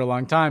he did for a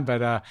long time.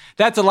 But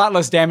that's a lot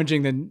less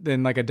damaging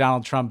than like a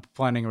Donald Trump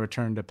planning a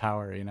return to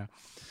power,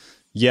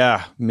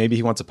 Yeah, maybe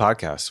he wants a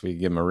podcast. We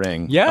give him a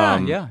ring. Yeah.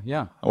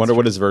 I wonder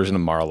what his version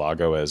of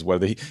Mar-a-Lago is.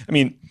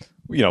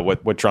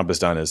 What Trump has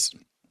done is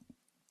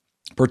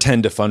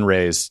pretend to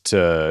fundraise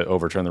to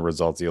overturn the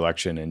results of the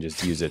election and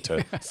just use it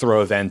to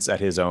throw events at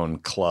his own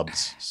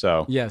clubs.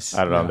 So yes,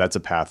 I don't know. That's a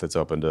path that's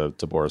open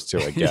to Boris too,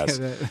 I guess.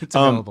 It's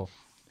available.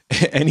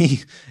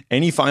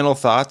 Any final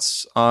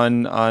thoughts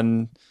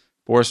on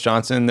Boris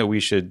Johnson that we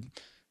should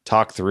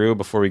talk through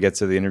before we get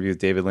to the interview with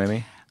David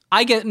Lammy?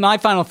 I get my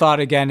final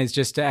thought again is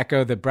just to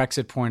echo the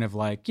Brexit point of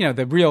like,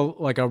 a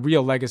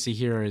real legacy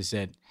here is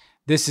that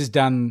this is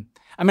done.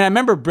 I mean, I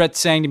remember Brett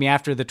saying to me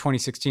after the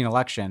 2016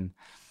 election,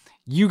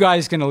 you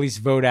guys can at least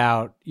vote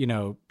out,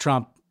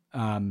 Trump.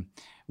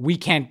 We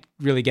can't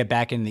really get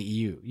back in the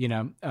EU,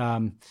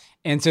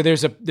 and so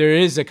there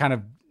is a kind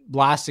of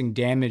lasting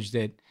damage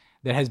that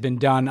has been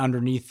done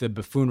underneath the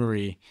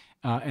buffoonery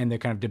and the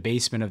kind of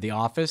debasement of the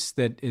office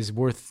that is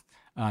worth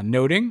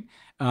noting.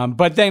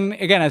 But then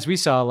again, as we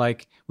saw,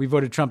 like we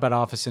voted Trump out of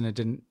office and it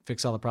didn't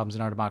fix all the problems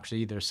in our democracy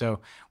either. So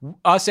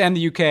us and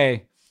the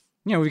UK,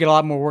 we got a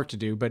lot more work to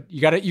do, but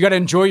you got to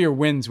enjoy your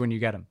wins when you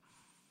get them.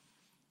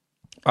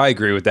 I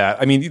agree with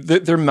that. I mean,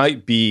 there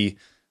might be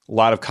a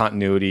lot of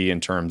continuity in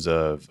terms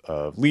of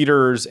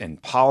leaders and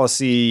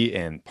policy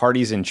and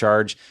parties in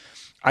charge.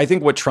 I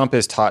think what Trump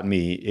has taught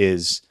me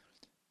is,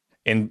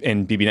 and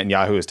Bibi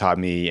Netanyahu has taught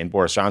me, and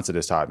Boris Johnson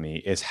has taught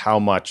me, is how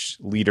much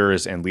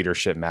leaders and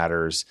leadership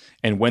matters.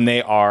 And when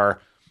they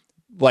are,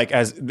 like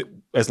as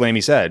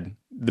Lammy said,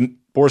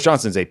 Boris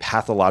Johnson is a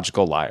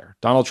pathological liar.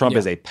 Donald Trump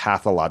is a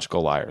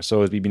pathological liar.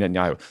 So is Bibi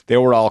Netanyahu. They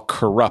were all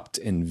corrupt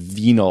and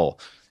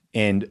venal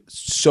and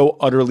so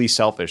utterly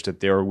selfish that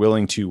they were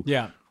willing to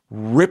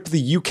rip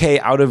the UK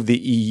out of the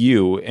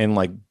EU and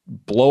like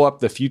blow up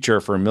the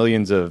future for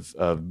millions of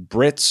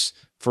Brits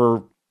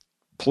for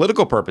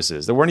political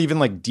purposes. There weren't even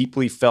like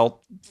deeply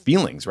felt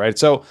feelings, right?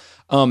 So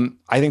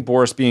I think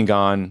Boris being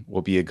gone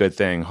will be a good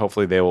thing.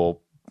 Hopefully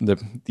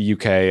the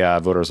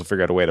UK voters will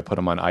figure out a way to put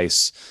him on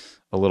ice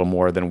a little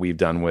more than we've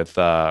done with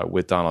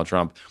Donald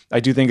Trump.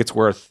 I do think it's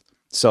worth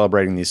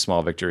celebrating these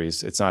small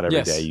victories. It's not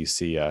every day you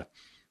see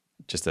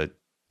just a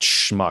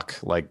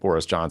schmuck like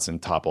Boris Johnson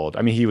toppled.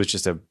 I mean, he was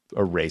just a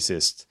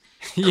racist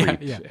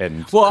creep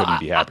and couldn't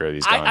be happier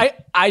he's gone.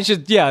 I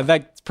should,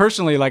 like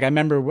personally, like I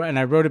remember when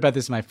I wrote about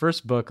this in my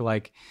first book,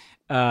 like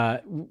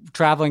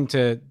traveling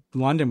to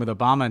London with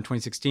Obama in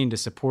 2016 to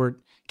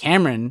support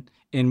Cameron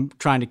in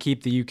trying to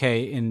keep the UK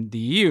in the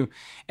EU.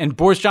 And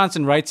Boris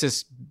Johnson writes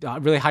this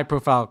really high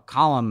profile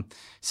column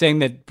saying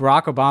that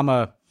Barack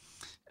Obama,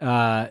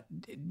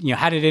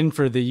 had it in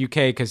for the UK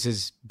because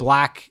his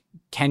black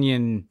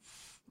Kenyan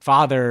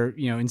father,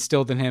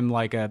 instilled in him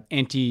like a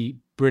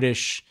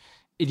anti-British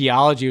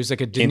ideology. It was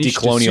like a Dinesh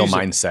anti-colonial D'Souza.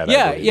 mindset.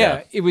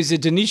 Yeah. It was a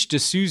Dinesh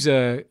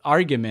D'Souza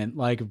argument,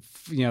 like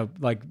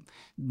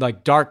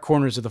dark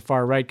corners of the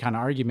far right kind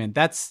of argument.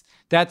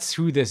 That's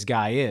who this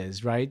guy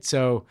is, right?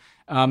 So,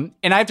 and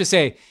I have to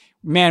say,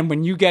 man,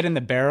 when you get in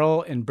the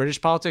barrel in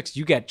British politics,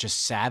 you get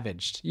just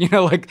savaged.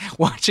 Like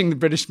watching the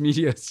British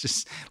media, it's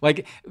just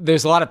like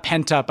there's a lot of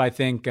pent up, I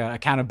think,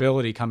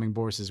 accountability coming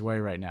Boris's way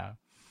right now.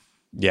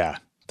 Yeah.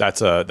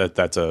 That's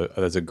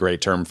a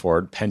great term for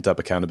it, pent up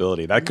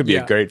accountability. That could be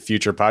a great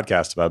future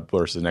podcast about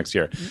Boris next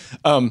year.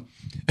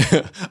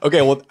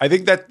 Okay, well, I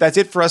think that's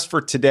it for us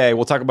for today.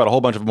 We'll talk about a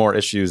whole bunch of more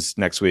issues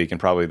next week and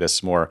probably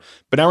this more.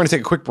 But now we're going to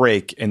take a quick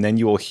break, and then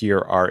you will hear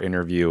our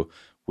interview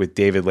with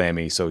David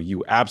Lammy. So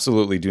you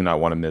absolutely do not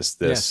want to miss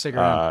this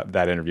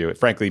that interview.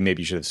 Frankly,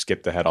 maybe you should have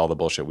skipped ahead all the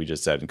bullshit we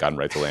just said and gotten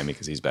right to Lammy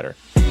because he's better.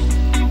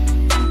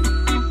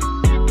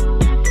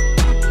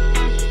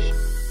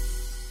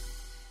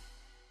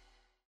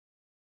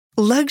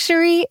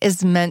 Luxury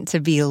is meant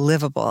to be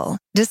livable.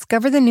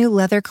 Discover the new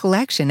leather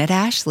collection at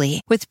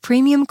Ashley with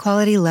premium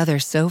quality leather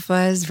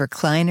sofas,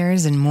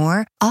 recliners, and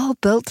more, all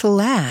built to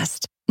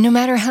last. No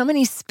matter how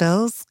many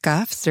spills,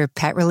 scuffs, or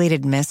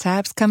pet-related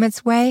mishaps come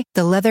its way,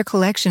 the leather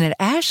collection at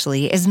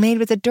Ashley is made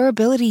with the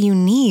durability you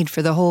need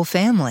for the whole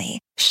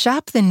family.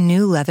 Shop the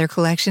new leather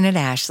collection at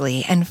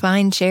Ashley and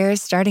find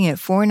chairs starting at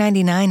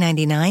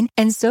 $499.99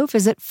 and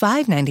sofas at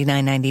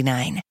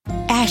 $599.99.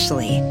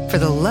 Ashley, for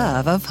the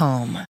love of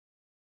home.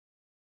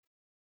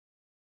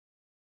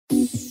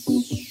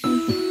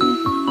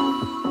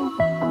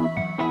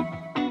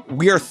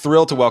 We are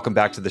thrilled to welcome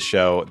back to the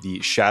show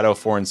the Shadow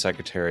Foreign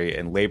Secretary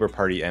and Labour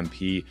Party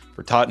MP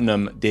for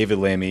Tottenham, David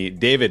Lammy.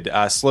 David,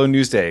 slow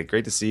news day.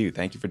 Great to see you.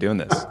 Thank you for doing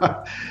this.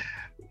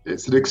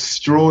 It's an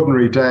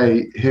extraordinary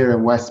day here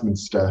in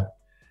Westminster.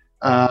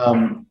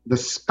 The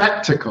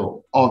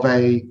spectacle of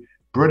a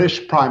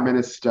British Prime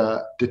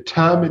Minister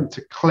determined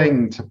to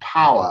cling to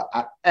power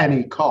at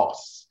any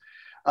cost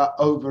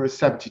over a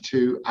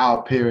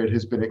 72-hour period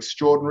has been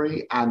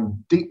extraordinary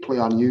and deeply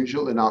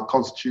unusual in our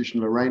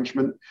constitutional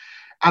arrangement.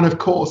 And of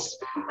course,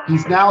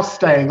 he's now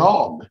staying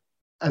on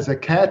as a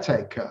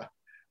caretaker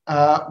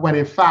when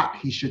in fact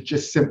he should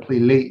just simply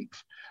leave.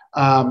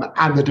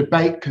 And the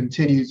debate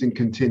continues and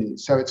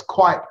continues. So it's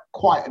quite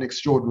an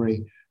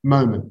extraordinary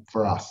moment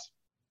for us.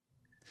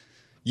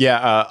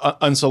 Yeah,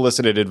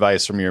 unsolicited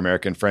advice from your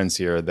American friends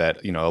here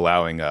that,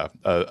 allowing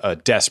a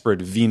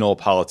desperate venal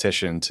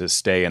politician to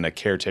stay in a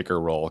caretaker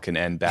role can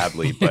end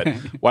badly. But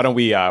why don't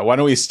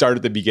we start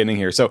at the beginning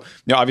here? So,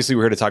 obviously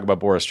we're here to talk about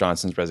Boris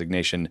Johnson's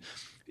resignation.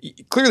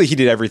 Clearly, he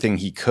did everything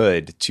he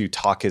could to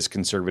talk his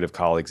conservative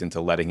colleagues into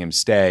letting him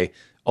stay.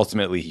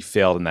 Ultimately, he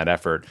failed in that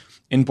effort.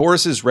 In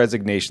Boris's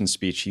resignation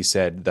speech, he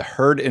said, "The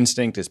herd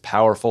instinct is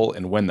powerful,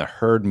 and when the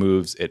herd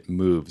moves, it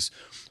moves."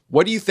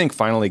 What do you think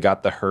finally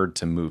got the herd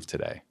to move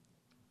today?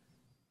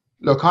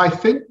 Look, I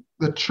think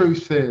the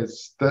truth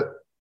is that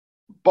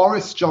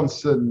Boris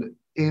Johnson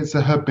is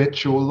a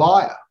habitual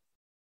liar.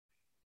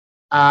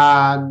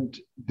 And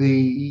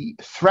the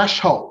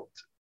threshold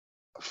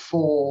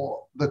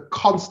for the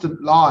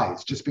constant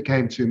lies just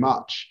became too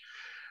much.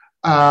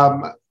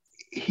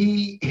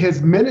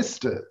 His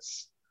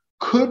ministers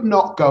could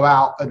not go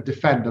out and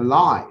defend a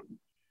line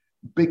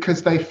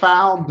because they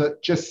found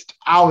that just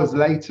hours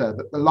later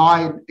that the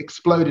line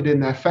exploded in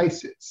their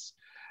faces.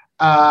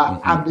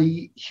 And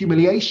the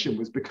humiliation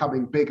was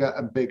becoming bigger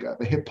and bigger.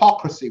 The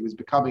hypocrisy was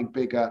becoming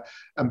bigger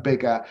and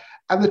bigger.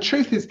 And the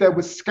truth is there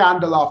was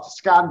scandal after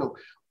scandal.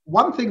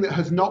 One thing that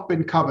has not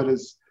been covered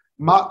as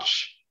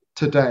much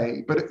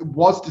today, but it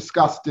was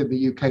discussed in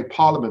the UK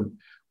Parliament,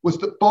 was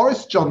that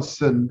Boris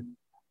Johnson,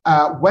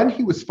 when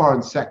he was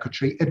Foreign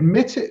Secretary,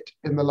 admitted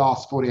in the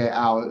last 48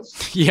 hours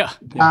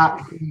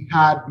that he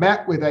had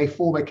met with a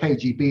former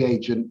KGB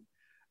agent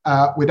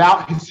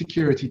without his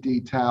security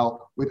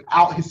detail,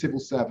 without his civil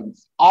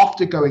servants,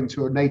 after going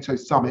to a NATO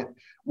summit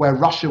where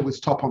Russia was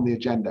top on the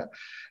agenda.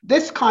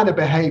 This kind of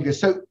behavior.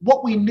 So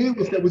what we knew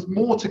was there was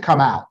more to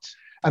come out.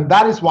 And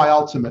that is why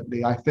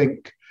ultimately I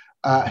think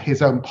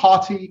his own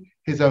party,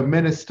 his own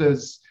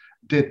ministers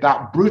did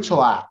that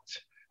brutal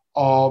act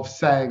of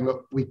saying,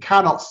 look, we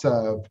cannot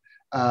serve.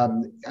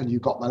 And you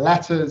got the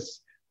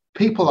letters,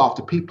 people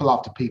after people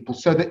after people,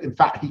 so that in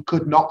fact he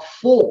could not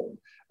form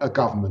a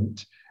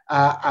government.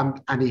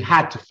 And he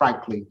had to,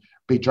 frankly,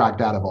 be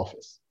dragged out of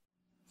office.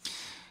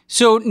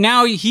 So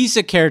now he's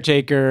a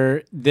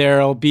caretaker.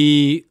 There'll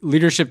be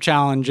leadership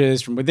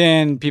challenges from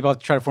within. People have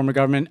to try to form a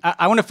government.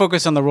 I want to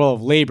focus on the role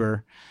of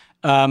labor.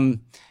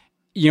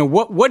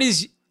 What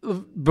is,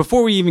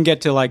 before we even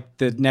get to like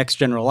the next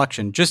general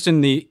election, just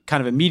in the kind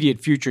of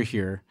immediate future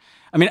here.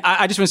 I mean,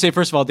 I just want to say,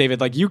 first of all,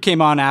 David, like you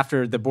came on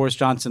after the Boris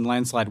Johnson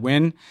landslide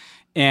win,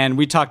 and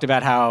we talked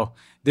about how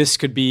this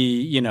could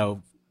be,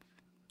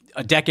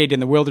 a decade in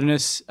the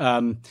wilderness.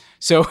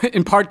 So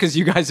in part because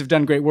you guys have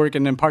done great work,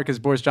 and in part because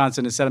Boris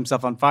Johnson has set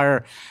himself on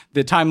fire,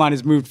 the timeline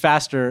has moved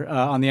faster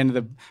on the end of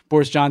the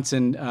Boris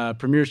Johnson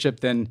premiership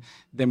than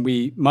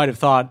we might have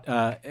thought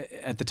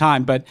at the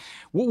time. But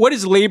what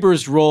is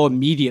Labor's role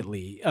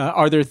immediately?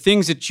 Are there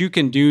things that you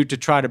can do to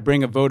try to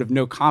bring a vote of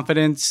no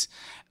confidence?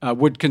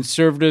 Would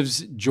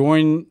conservatives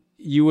join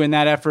you in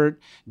that effort?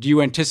 Do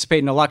you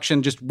anticipate an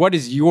election? Just what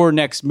is your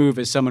next move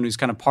as someone who's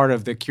kind of part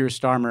of the Keir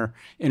Starmer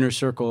inner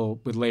circle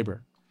with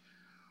Labour?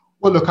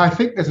 Well, look, I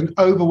think there's an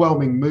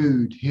overwhelming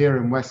mood here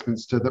in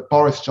Westminster that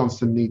Boris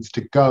Johnson needs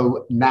to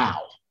go now.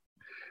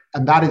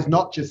 And that is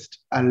not just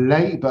a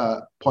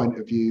Labour point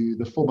of view.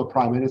 The former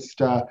Prime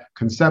Minister,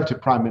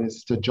 Conservative Prime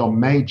Minister John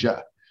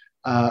Major,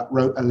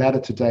 wrote a letter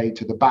today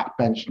to the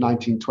backbench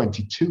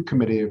 1922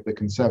 committee of the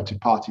Conservative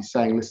Party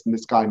saying, listen,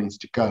 this guy needs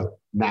to go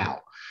now.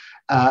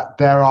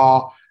 There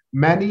are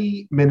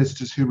many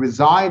ministers who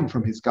resigned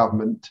from his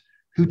government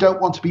who don't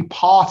want to be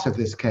part of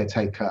this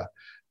caretaker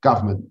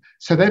government.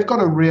 So they've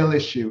got a real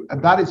issue.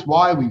 And that is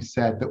why we've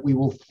said that we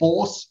will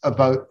force a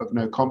vote of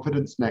no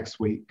confidence next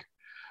week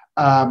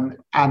and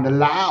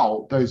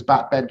allow those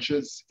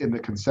backbenchers in the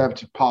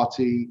Conservative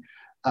Party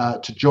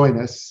to join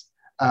us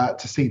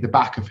to see the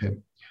back of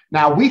him.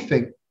 Now, we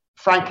think,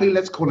 frankly,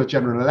 let's call a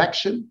general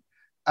election.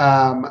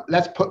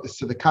 Let's put this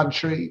to the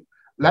country.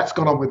 Let's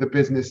get on with the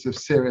business of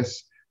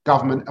serious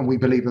government, and we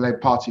believe the Labour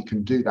Party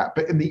can do that.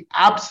 But in the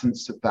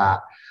absence of that,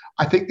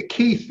 I think the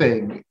key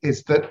thing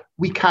is that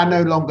we can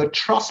no longer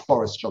trust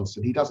Boris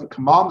Johnson. He doesn't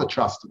command the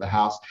trust of the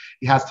House.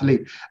 He has to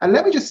leave. And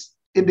let me just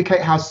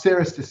indicate how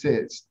serious this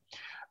is.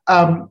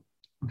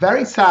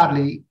 Very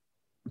sadly,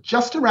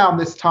 just around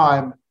this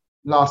time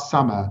last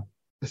summer,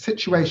 the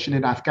situation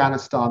in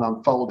Afghanistan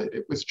unfolded.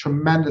 It was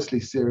tremendously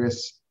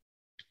serious.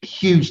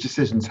 Huge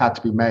decisions had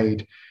to be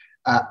made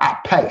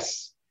at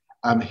pace.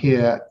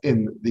 Here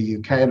in the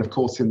UK and, of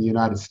course, in the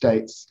United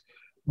States.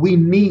 We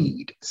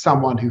need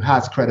someone who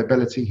has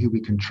credibility, who we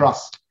can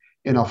trust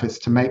in office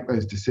to make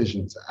those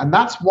decisions. And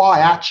that's why,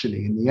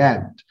 actually, in the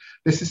end,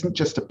 this isn't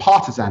just a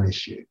partisan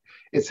issue.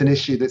 It's an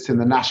issue that's in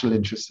the national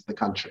interest of the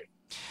country.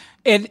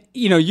 And,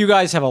 you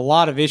guys have a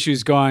lot of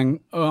issues going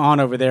on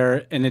over there.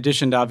 In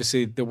addition to,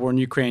 obviously, the war in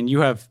Ukraine,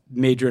 you have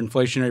major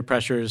inflationary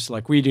pressures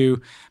like we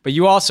do. But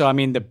you also,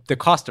 the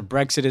cost of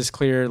Brexit is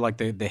clear, like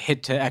the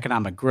hit to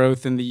economic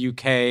growth in the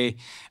UK.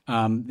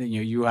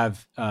 You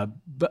have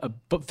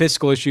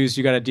fiscal issues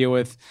you got to deal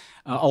with.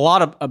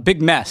 A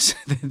big mess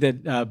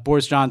that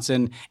Boris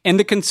Johnson and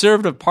the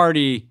Conservative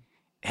Party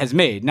has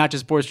made, not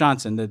just Boris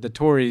Johnson, the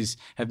Tories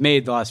have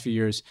made the last few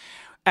years.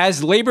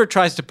 As Labour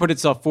tries to put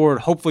itself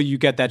forward, hopefully you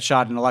get that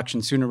shot in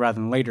election sooner rather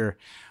than later.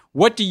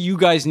 What do you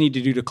guys need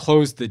to do to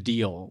close the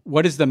deal?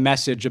 What is the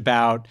message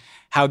about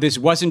how this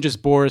wasn't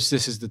just Boris,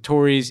 this is the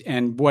Tories,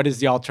 and what is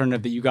the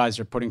alternative that you guys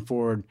are putting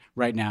forward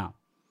right now?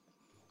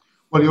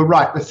 Well, you're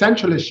right. The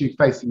central issue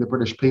facing the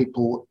British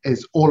people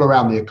is all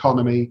around the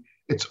economy.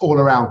 It's all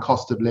around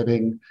cost of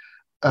living.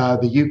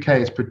 The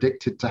UK is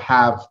predicted to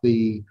have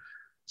the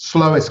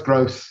slowest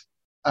growth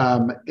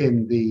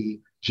in the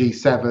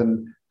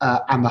G7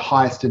 and the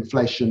highest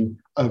inflation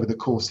over the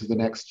course of the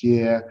next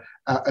year.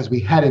 As we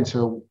head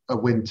into a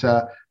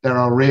winter, there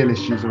are real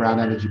issues around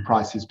energy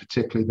prices,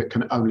 particularly, that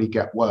can only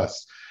get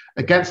worse.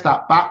 Against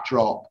that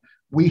backdrop,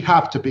 we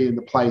have to be in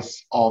the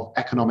place of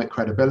economic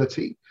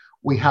credibility.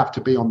 We have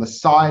to be on the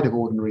side of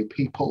ordinary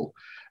people,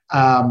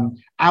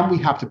 and we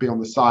have to be on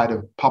the side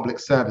of public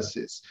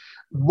services.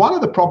 One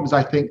of the problems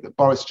I think that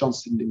Boris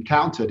Johnson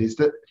encountered is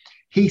that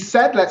he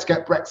said, let's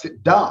get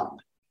Brexit done.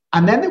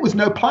 And then there was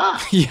no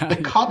plan.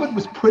 The cupboard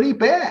was pretty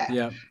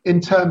bare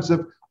in terms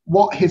of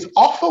what his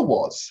offer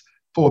was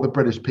for the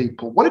British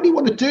people. What did he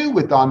want to do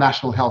with our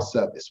National Health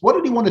Service? What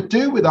did he want to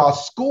do with our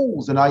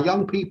schools and our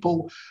young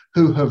people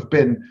who have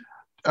been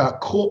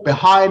caught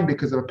behind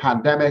because of a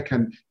pandemic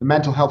and the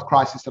mental health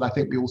crisis that I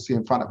think we all see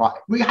in front of us?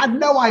 We had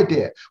no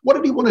idea. What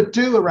did he want to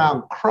do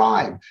around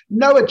crime?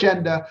 No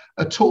agenda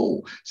at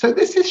all. So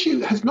this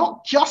issue has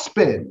not just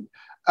been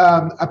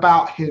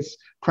about his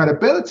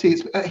credibility.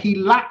 He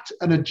lacked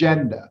an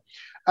agenda.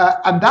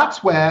 And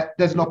that's where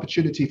there's an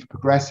opportunity for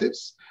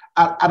progressives.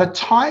 At a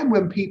time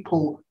when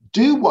people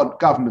do want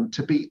government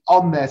to be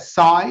on their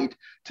side,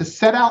 to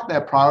set out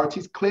their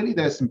priorities. Clearly,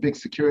 there's some big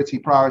security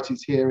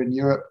priorities here in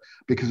Europe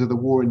because of the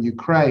war in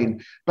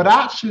Ukraine. But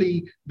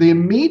actually, the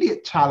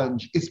immediate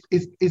challenge is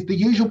the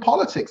usual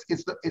politics.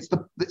 It's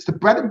the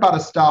bread and butter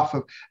stuff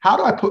of how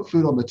do I put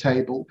food on the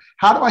table?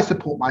 How do I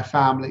support my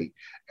family?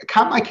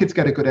 Can my kids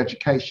get a good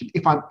education?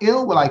 If I'm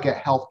ill, will I get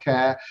health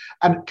care?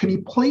 And can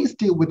you please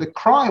deal with the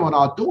crime on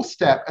our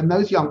doorstep and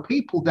those young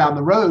people down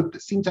the road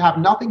that seem to have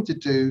nothing to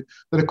do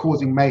that are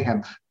causing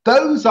mayhem?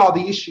 Those are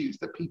the issues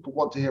that people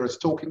want to hear us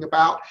talking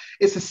about.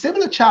 It's a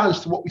similar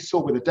challenge to what we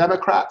saw with the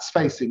Democrats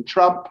facing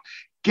Trump.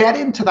 Get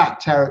into that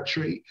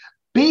territory,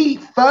 be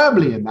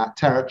firmly in that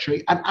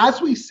territory. And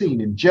as we've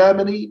seen in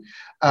Germany,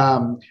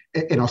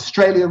 in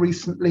Australia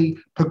recently,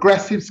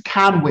 progressives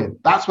can win.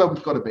 That's where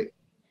we've got to be.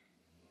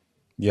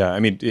 Yeah,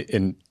 I mean,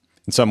 in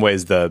some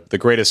ways, the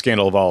greatest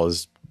scandal of all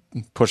is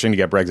pushing to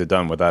get Brexit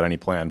done without any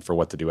plan for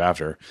what to do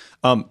after.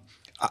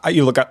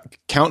 You look,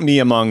 count me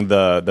among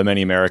the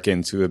many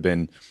Americans who have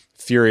been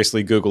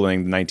furiously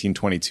Googling the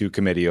 1922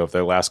 committee over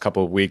the last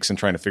couple of weeks and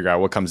trying to figure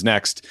out what comes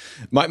next.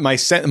 My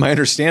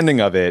understanding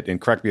of it, and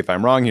correct me if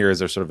I'm wrong here, is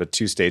there's sort of a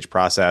two-stage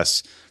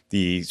process.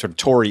 The sort of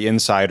Tory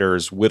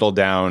insiders whittle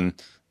down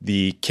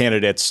the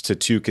candidates to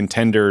two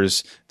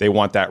contenders. They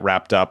want that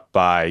wrapped up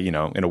by,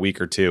 in a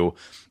week or two.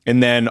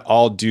 And then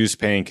all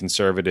dues-paying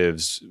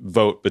conservatives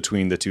vote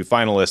between the two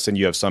finalists, and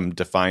you have some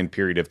defined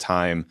period of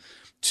time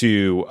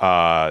to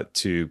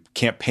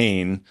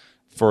campaign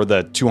for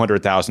the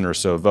 200,000 or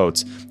so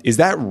votes. Is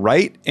that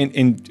right? And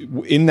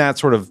in that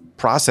sort of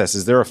process,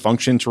 is there a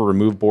function to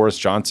remove Boris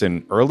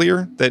Johnson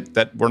earlier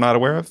that we're not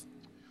aware of?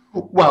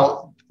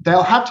 Well,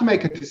 they'll have to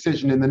make a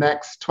decision in the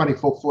next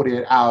 24,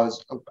 48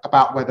 hours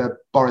about whether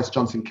Boris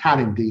Johnson can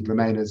indeed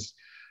remain as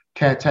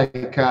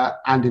caretaker,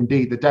 and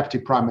indeed the Deputy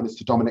Prime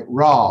Minister, Dominic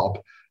Raab,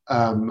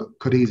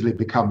 could easily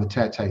become the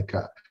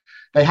caretaker.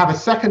 They have a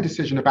second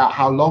decision about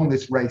how long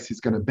this race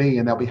is going to be,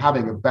 and they'll be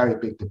having a very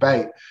big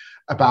debate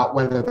about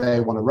whether they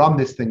want to run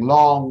this thing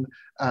long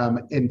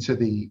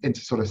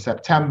into sort of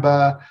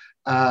September,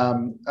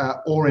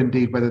 or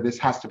indeed whether this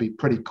has to be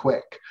pretty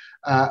quick.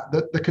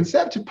 The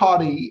Conservative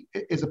Party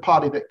is a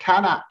party that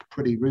can act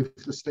pretty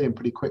ruthlessly and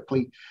pretty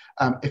quickly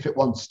if it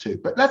wants to.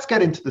 But let's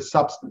get into the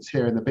substance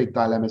here and the big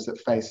dilemmas that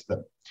face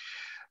them.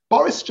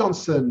 Boris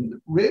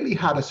Johnson really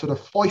had a sort of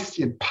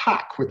Faustian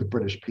pact with the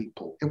British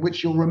people, in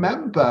which you'll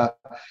remember,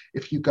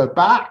 if you go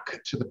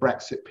back to the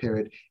Brexit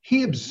period,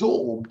 he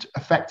absorbed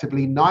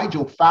effectively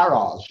Nigel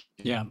Farage's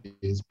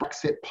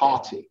Brexit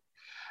party.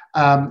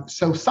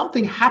 So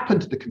something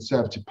happened to the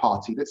Conservative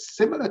Party that's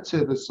similar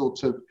to the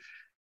sort of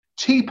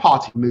Tea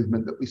Party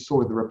movement that we saw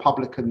with the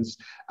Republicans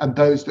and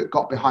those that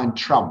got behind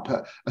Trump,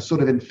 a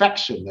sort of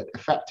infection that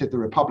affected the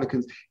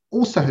Republicans,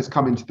 also has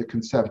come into the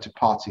Conservative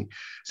Party.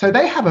 So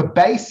they have a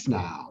base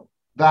now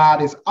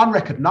that is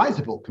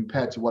unrecognizable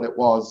compared to what it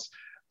was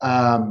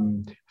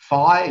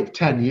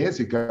 5-10 years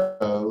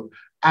ago,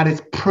 and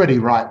it's pretty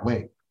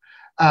right-wing.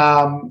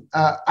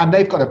 And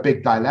they've got a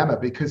big dilemma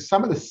because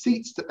some of the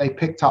seats that they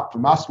picked up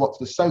from us, what's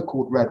the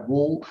so-called Red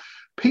Wall,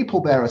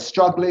 people there are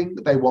struggling.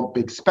 They want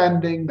big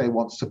spending. They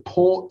want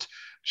support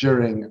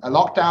during a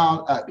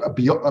lockdown,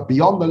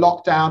 beyond the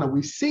lockdown. And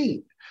we've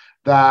seen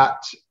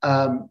that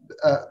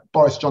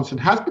Boris Johnson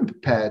has been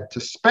prepared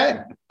to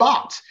spend,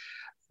 but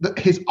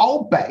his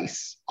old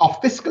base are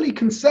fiscally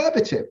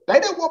conservative. They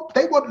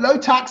want low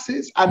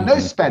taxes and no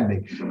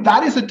spending.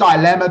 That is a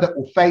dilemma that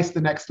will face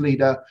the next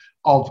leader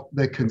of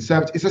the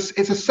Conservatives.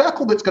 It's a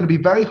circle that's going to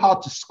be very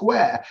hard to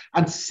square,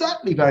 and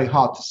certainly very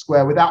hard to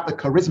square without the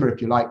charisma,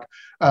 if you like,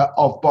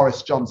 of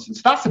Boris Johnson.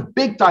 So that's a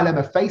big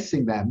dilemma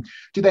facing them.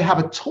 Do they have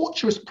a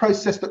torturous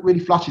process that really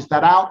flushes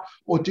that out,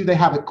 or do they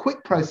have a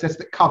quick process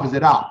that covers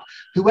it up?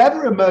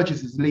 Whoever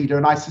emerges as leader,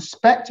 and I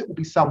suspect it will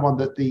be someone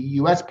that the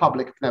US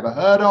public have never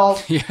heard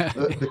of. Yeah.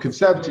 The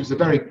Conservatives are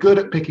very good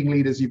at picking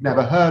leaders you've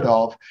never heard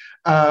of.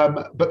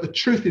 But the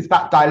truth is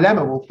that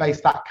dilemma will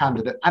face that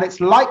candidate, and it's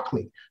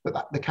likely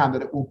that the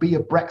candidate will be a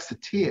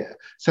Brexiteer.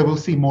 So we'll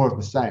see more of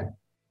the same.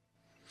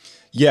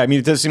 Yeah, I mean,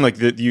 it does seem like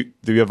that you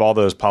have all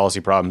those policy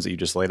problems that you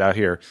just laid out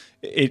here.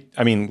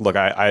 Look,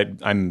 I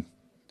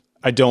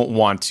don't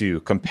want to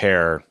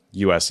compare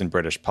U.S. and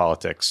British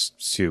politics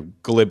too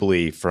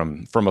glibly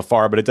from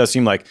afar, but it does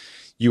seem like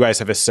you guys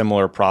have a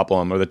similar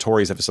problem, or the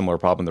Tories have a similar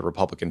problem the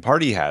Republican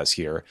Party has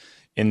here,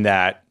 in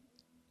that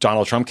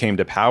Donald Trump came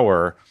to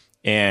power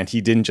and he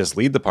didn't just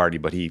lead the party,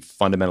 but he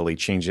fundamentally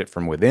changed it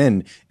from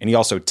within, and he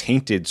also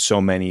tainted so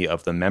many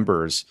of the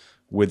members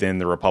within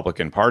the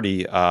Republican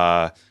Party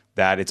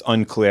that it's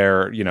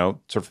unclear,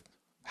 sort of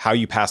how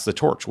you pass the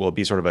torch. Will it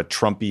be sort of a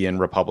Trumpian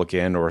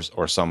Republican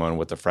or someone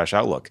with a fresh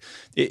outlook?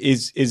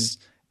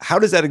 How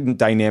does that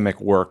dynamic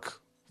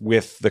work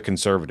with the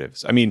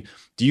Conservatives? I mean,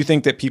 do you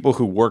think that people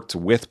who worked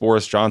with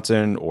Boris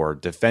Johnson or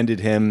defended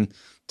him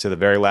to the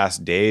very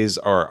last days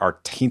are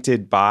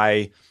tainted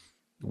by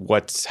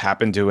what's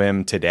happened to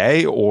him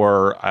today?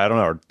 Or, I don't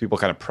know, are people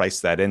kind of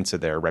price that into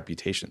their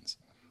reputations?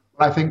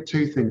 Well, I think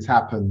two things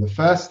happen. The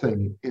first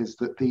thing is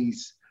that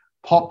these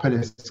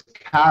populist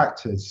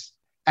characters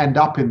end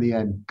up in the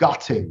end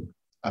gutting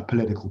a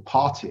political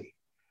party.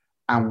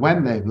 And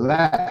when they've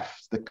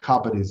left, the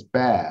cupboard is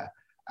bare.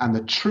 And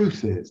the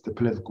truth is the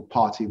political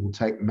party will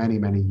take many,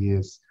 many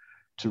years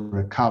to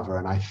recover.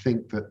 And I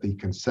think that the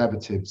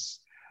Conservatives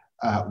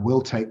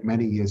will take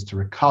many years to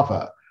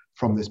recover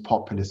from this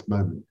populist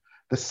moment.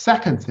 The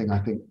second thing I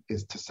think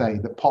is to say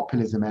that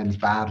populism ends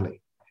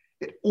badly.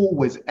 It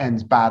always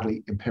ends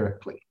badly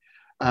empirically.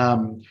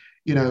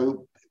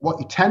 What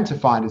you tend to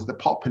find is the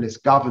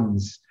populist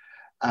governs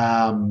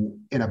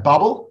in a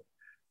bubble.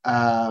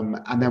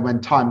 And then when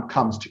time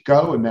comes to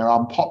go and they're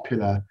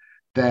unpopular,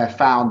 they're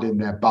found in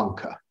their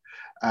bunker.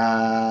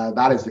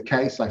 That is the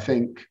case, I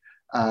think,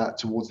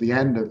 towards the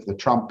end of the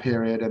Trump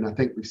period. And I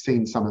think we've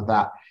seen some of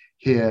that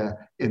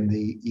here in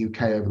the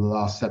UK over the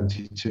last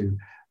 72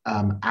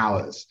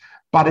 hours.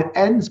 But it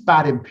ends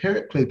bad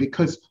empirically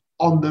because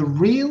on the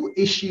real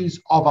issues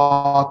of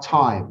our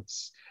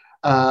times,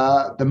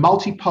 the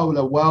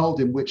multipolar world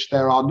in which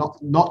there are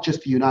not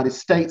just the United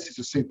States is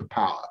a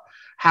superpower,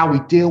 how we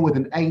deal with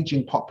an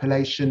aging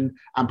population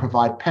and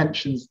provide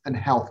pensions and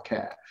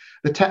healthcare,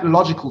 the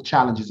technological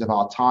challenges of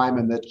our time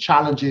and the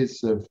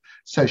challenges of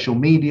social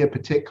media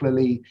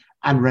particularly,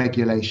 and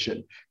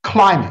regulation,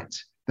 climate,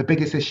 the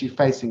biggest issue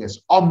facing us.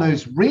 On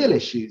those real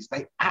issues,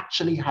 they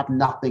actually have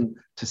nothing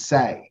to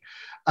say.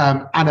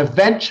 And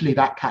eventually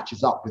that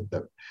catches up with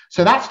them.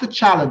 So that's the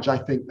challenge, I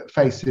think, that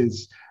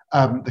faces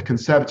the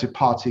Conservative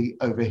Party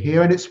over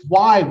here. And it's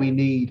why we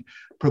need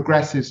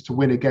progressives to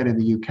win again in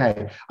the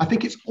UK. I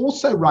think it's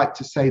also right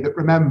to say that,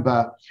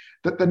 remember,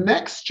 that the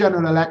next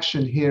general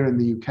election here in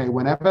the UK,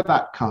 whenever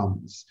that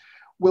comes,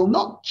 will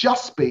not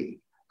just be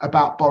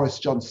about Boris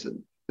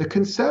Johnson. The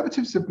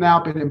Conservatives have now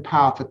been in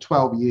power for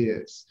 12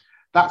 years.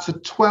 That's a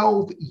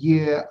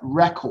 12-year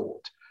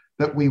record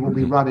that we will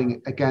be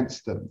running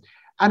against them.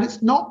 And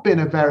it's not been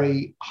a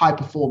very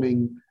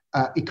high-performing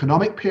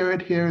economic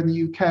period here in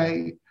the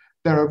UK.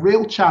 There are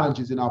real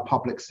challenges in our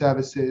public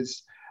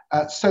services.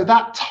 So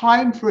that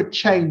time for a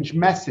change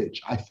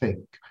message, I think,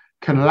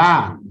 can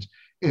land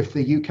if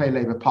the UK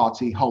Labour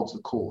Party holds the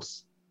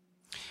course.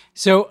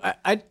 So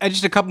I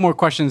just a couple more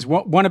questions.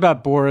 One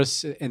about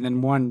Boris, and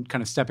then one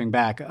kind of stepping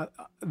back.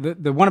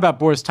 The one about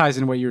Boris ties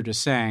into what you were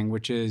just saying,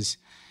 which is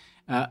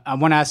I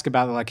want to ask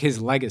about like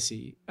his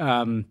legacy,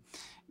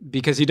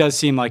 because he does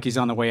seem like he's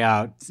on the way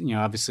out. You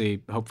know,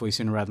 obviously, hopefully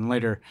sooner rather than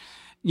later.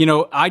 You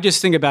know, I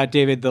just think about,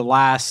 David, the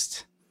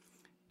last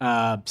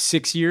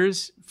 6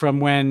 years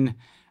from when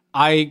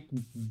I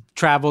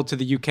traveled to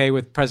the UK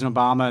with President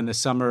Obama in the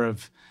summer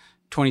of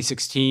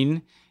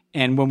 2016,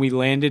 and when we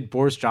landed,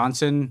 Boris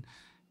Johnson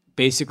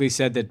basically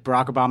said that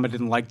Barack Obama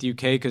didn't like the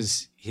UK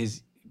because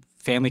his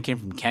family came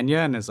from Kenya,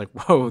 and it's like,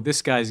 whoa,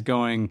 this guy's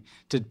going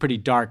to pretty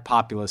dark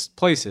populist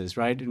places,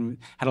 right? And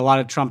had a lot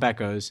of Trump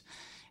echoes.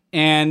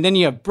 And then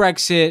you have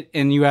Brexit,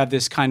 and you have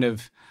this kind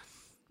of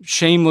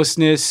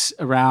shamelessness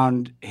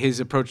around his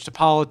approach to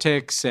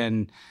politics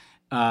and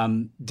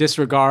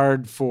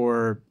disregard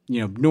for,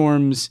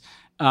 norms.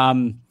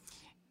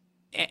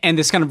 And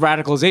this kind of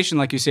radicalization,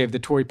 like you say, of the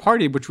Tory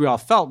party, which we all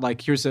felt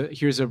like here's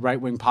a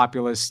right-wing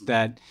populist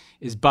that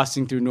is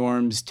busting through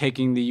norms,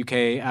 taking the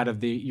UK out of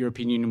the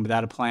European Union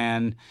without a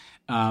plan,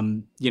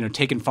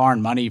 taking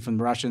foreign money from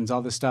the Russians,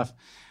 all this stuff.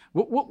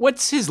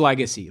 What's his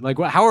legacy? Like,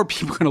 how are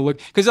people going to look?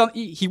 Because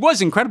he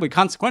was incredibly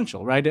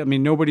consequential, right? I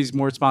mean, nobody's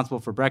more responsible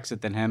for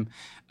Brexit than him,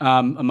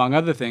 among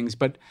other things.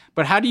 But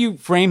how do you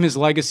frame his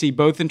legacy,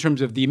 both in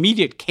terms of the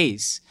immediate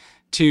case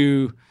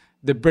to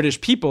the British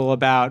people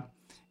about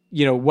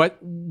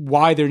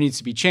why there needs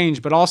to be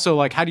change, but also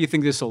like, how do you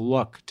think this will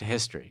look to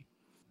history?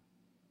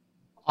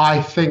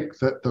 I think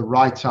that the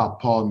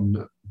write-up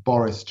on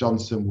Boris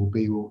Johnson will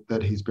be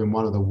that he's been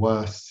one of the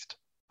worst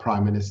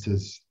prime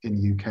ministers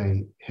in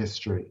UK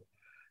history.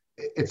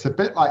 It's a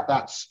bit like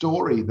that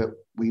story that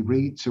we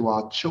read to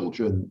our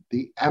children,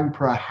 the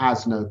emperor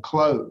has no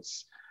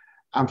clothes.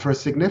 And for a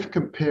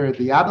significant period,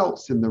 the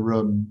adults in the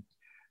room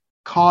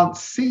can't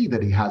see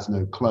that he has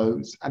no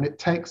clothes. And it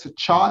takes a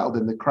child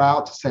in the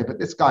crowd to say, but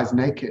this guy's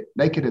naked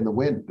in the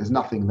wind. There's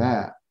nothing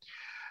there.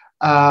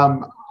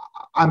 I'm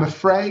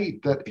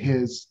afraid that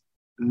his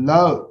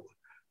low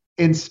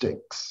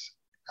instincts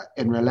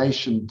in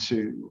relation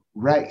to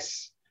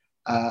race,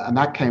 and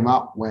that came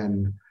up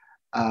when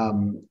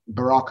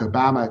Barack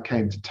Obama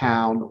came to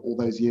town all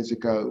those years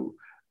ago.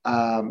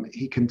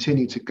 He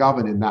continued to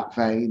govern in that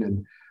vein.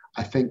 And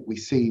I think we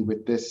see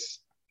with this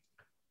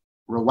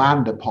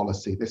Rwanda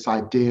policy, this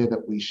idea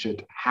that we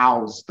should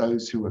house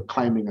those who are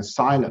claiming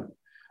asylum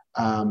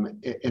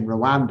in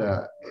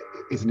Rwanda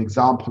is an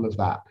example of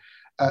that.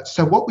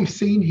 So what we've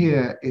seen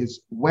here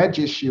is wedge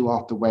issue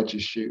after wedge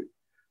issue,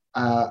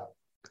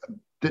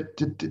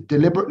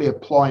 deliberately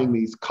employing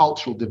these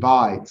cultural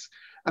divides.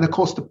 And of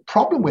course, the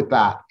problem with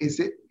that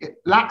is it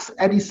lacks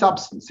any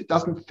substance. It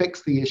doesn't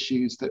fix the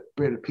issues that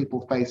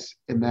people face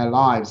in their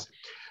lives.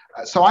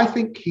 So I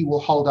think he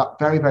will hold up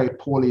very, very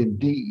poorly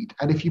indeed.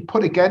 And if you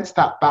put against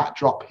that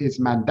backdrop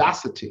his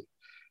mendacity,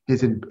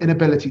 his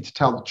inability to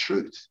tell the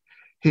truth,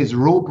 his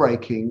rule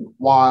breaking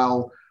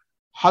while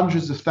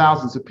hundreds of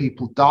thousands of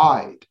people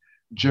died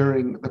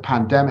during the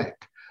pandemic,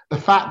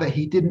 the fact that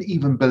he didn't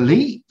even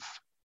believe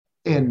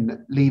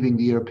in leaving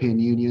the European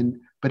Union,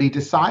 but he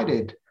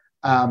decided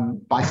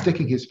by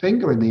sticking his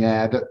finger in the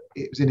air that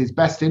it was in his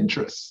best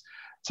interests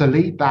to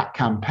lead that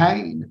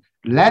campaign,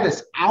 led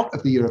us out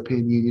of the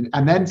European Union,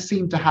 and then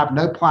seemed to have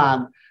no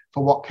plan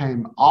for what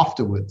came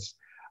afterwards.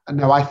 And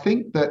now I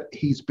think that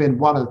he's been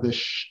one of the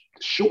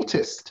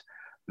shortest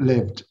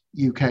lived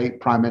UK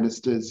prime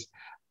ministers.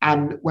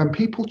 And when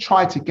people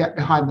try to get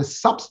behind the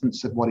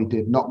substance of what he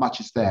did, not much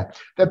is there.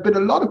 There've been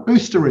a lot of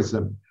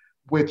boosterism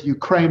with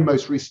Ukraine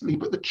most recently,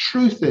 but the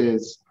truth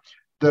is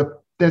that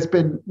there's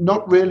been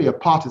not really a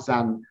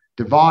partisan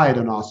divide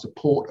on our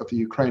support of the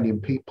Ukrainian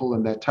people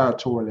and their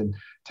territorial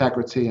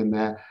integrity and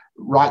their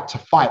right to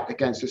fight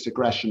against this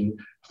aggression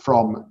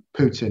from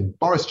Putin.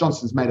 Boris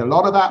Johnson's made a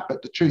lot of that,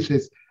 but the truth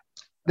is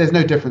there's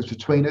no difference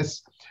between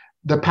us.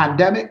 The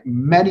pandemic,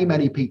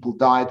 many people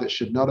died that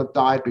should not have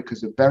died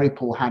because of very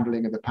poor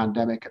handling of the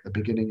pandemic at the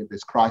beginning of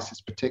this crisis,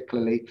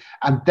 particularly.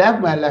 And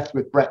then we're left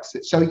with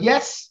Brexit. So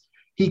yes,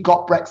 he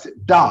got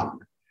Brexit done,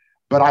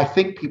 but I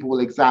think people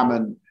will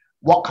examine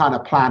what kind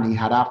of plan he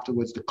had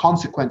afterwards, the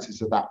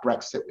consequences of that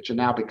Brexit, which are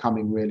now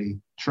becoming really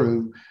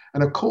true.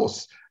 And of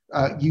course,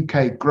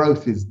 UK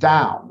growth is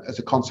down as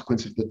a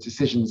consequence of the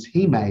decisions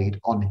he made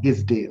on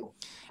his deal.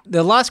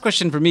 The last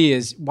question for me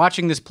is,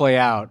 watching this play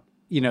out,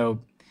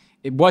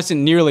 it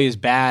wasn't nearly as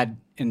bad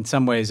in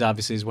some ways,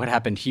 obviously, as what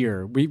happened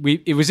here.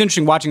 It was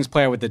interesting watching this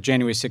play out with the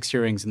January 6th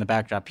hearings in the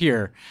backdrop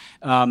here.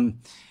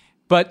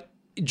 But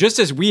just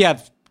as we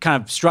have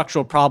kind of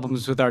structural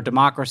problems with our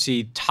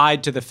democracy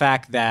tied to the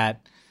fact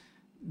that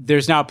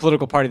there's now a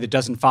political party that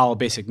doesn't follow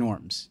basic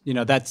norms.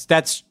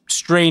 That's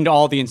strained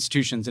all the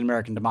institutions in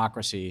American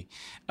democracy.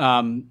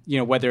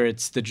 Whether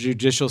it's the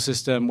judicial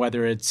system,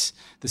 whether it's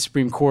the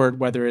Supreme Court,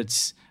 whether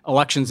it's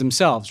elections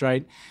themselves,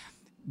 right?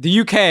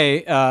 The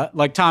UK,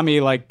 like Tommy,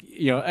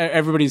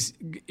 everybody's,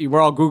 we're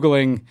all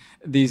Googling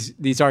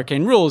these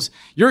arcane rules.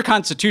 Your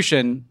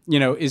constitution,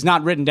 is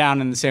not written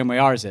down in the same way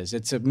ours is.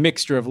 It's a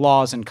mixture of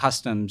laws and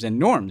customs and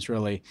norms,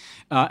 really.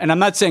 And I'm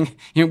not saying,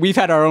 we've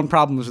had our own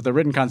problems with the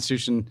written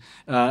constitution,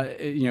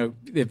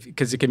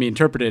 because it can be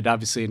interpreted,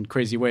 obviously, in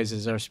crazy ways,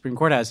 as our Supreme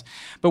Court has.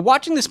 But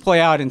watching this play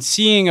out and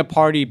seeing a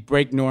party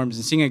break norms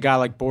and seeing a guy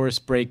like Boris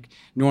break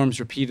norms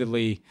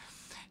repeatedly,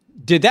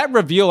 did that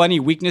reveal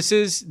any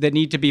weaknesses that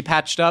need to be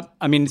patched up?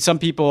 I mean, some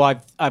people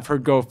I've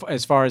heard go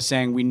as far as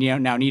saying we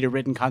now need a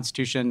written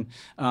constitution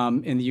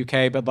in the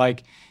UK,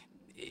 but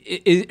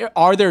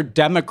are there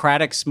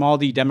small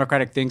d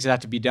democratic things that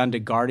have to be done to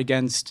guard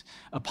against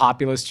a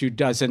populist who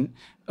doesn't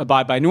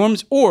abide by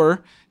norms?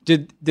 Or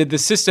did the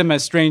system,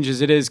 as strange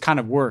as it is, kind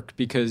of work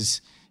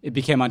because it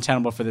became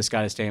untenable for this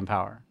guy to stay in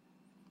power?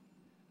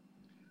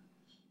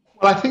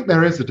 Well, I think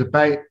there is a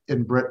debate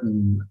in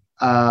Britain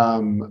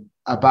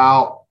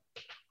about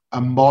a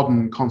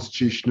modern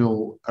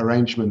constitutional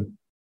arrangement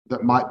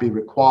that might be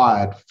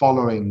required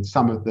following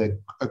some of the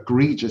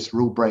egregious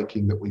rule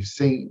breaking that we've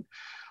seen.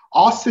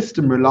 Our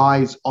system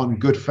relies on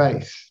good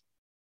faith.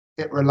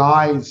 It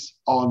relies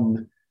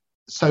on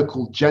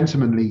so-called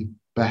gentlemanly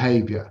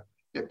behavior.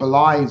 It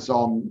relies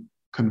on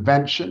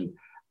convention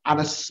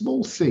and a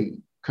small c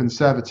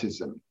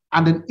conservatism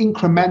and an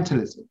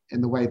incrementalism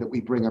in the way that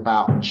we bring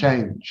about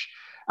change.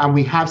 And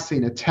we have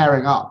seen a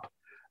tearing up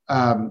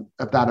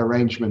of that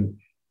arrangement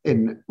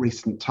in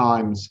recent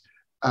times,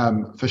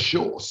 for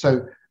sure.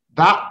 So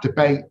that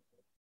debate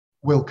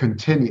will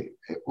continue.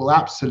 It will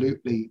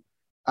absolutely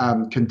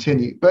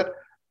continue. But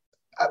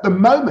at the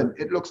moment,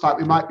 it looks like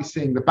we might be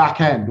seeing the back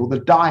end or the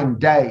dying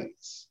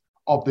days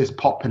of this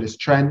populist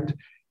trend.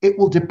 It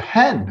will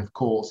depend, of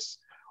course,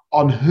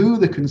 on who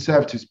the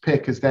Conservatives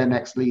pick as their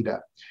next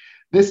leader.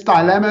 This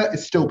dilemma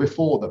is still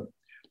before them.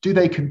 Do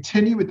they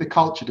continue with the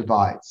culture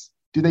divides?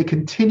 Do they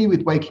continue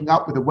with waking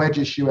up with a wedge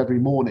issue every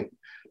morning?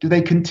 Do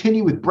they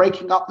continue with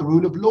breaking up the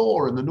rule of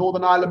law and the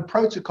Northern Ireland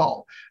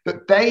Protocol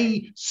that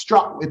they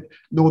struck with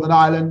Northern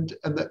Ireland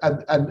and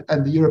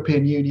the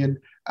European Union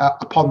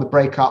upon the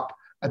breakup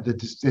and the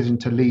decision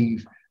to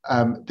leave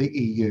the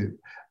EU?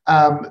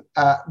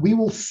 We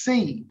will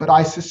see, but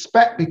I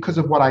suspect because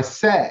of what I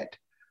said,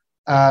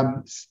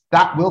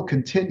 that will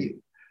continue.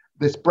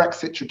 This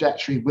Brexit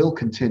trajectory will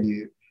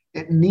continue.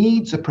 It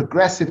needs a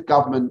progressive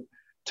government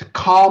to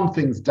calm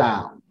things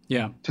down,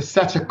 to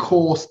set a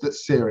course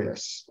that's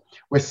serious.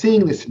 We're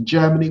seeing this in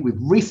Germany. We've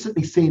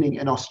recently seen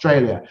it in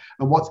Australia.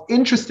 And what's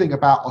interesting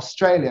about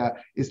Australia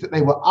is that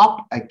they were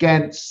up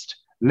against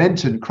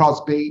Linton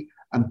Crosby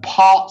and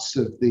parts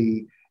of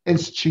the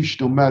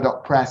institutional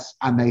Murdoch press,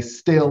 and they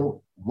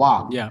still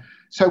won.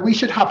 So we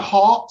should have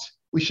heart.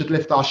 We should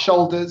lift our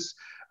shoulders.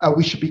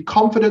 We should be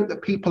confident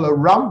that people are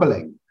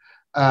rumbling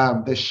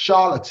this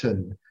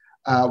charlatan,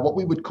 what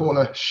we would call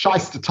a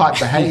shyster type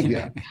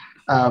behavior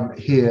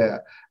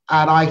here.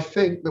 And I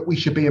think that we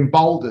should be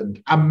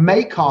emboldened and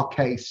make our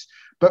case,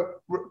 but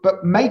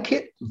make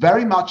it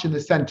very much in the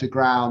center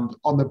ground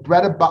on the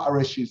bread and butter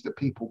issues that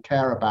people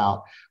care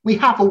about. We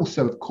have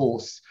also, of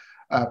course,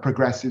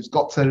 progressives,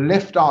 got to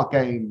lift our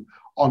game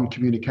on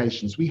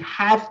communications. We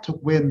have to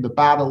win the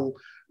battle,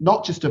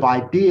 not just of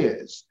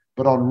ideas,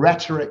 but on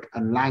rhetoric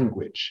and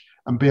language,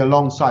 and be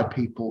alongside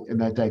people in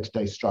their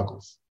day-to-day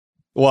struggles.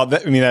 Well,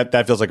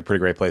 that feels like a pretty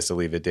great place to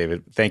leave it,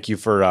 David. Thank you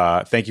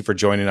for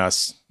joining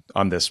us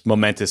on this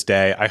momentous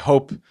day. I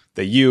hope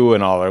that you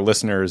and all our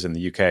listeners in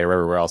the UK or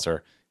everywhere else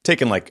are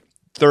taking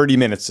 30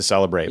 minutes to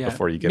celebrate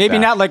before you get maybe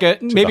back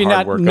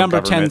not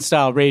number 10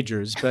 style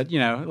ragers, but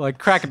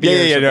crack a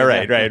beer.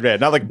 Right.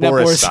 Not like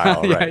Boris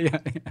style, right?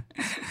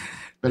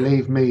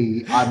 Believe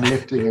me, I'm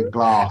lifting a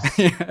glass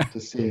to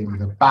seeing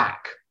the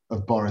back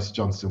of Boris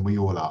Johnson. We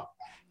all are.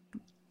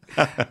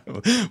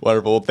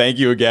 Wonderful. Thank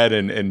you again,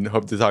 and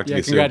hope to talk to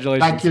you soon.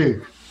 Congratulations. Thank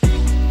you.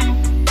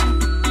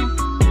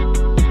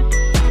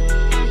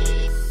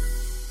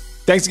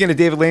 Thanks again to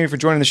David Lammy for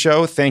joining the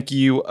show. Thank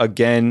you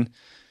again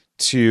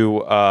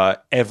to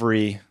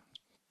every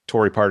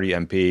Tory party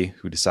MP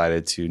who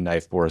decided to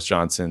knife Boris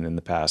Johnson in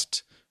the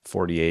past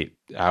 48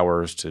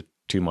 hours to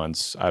 2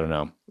 months. I don't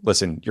know.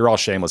 Listen, you're all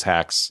shameless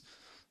hacks.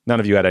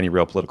 None of you had any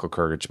real political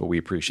courage, but we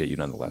appreciate you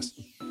nonetheless.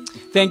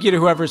 Thank you to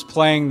whoever's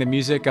playing the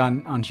music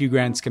on Hugh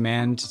Grant's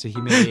command to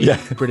humiliate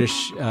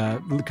British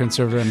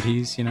conservative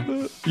MPs, you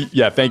know?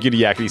 Yeah, thank you to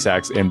Yakety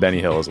Sax and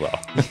Benny Hill as well.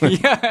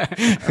 Yeah.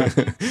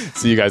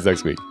 See you guys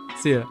next week.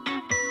 See ya.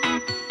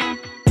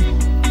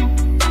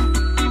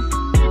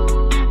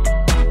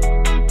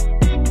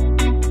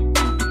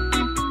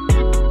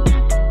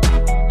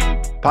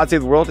 Pod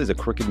Save the World is a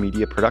Crooked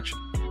Media production.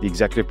 The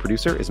executive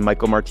producer is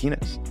Michael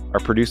Martinez.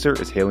 Our producer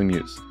is Haley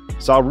Muse.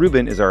 Saul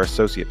Rubin is our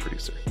associate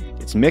producer.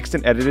 It's mixed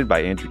and edited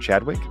by Andrew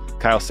Chadwick.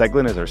 Kyle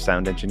Seglin is our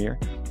sound engineer.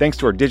 Thanks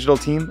to our digital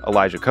team,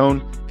 Elijah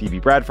Cohn, Phoebe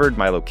Bradford,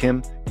 Milo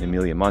Kim, and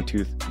Amelia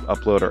Montooth, who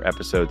upload our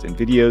episodes and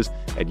videos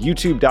at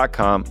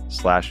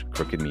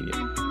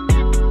youtube.com/crookedmedia.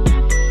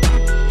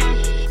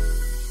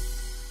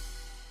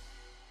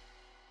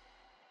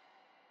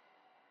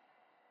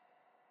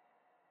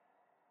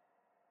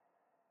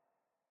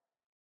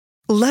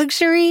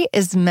 Luxury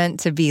is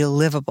meant to be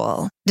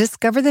livable.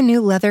 Discover the new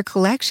leather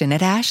collection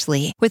at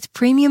Ashley with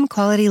premium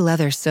quality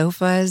leather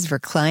sofas,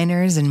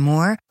 recliners, and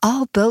more,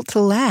 all built to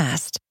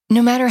last.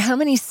 No matter how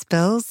many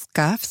spills,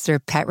 scuffs, or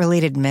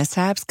pet-related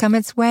mishaps come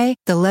its way,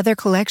 the leather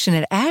collection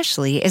at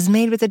Ashley is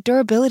made with the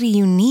durability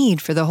you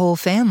need for the whole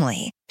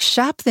family.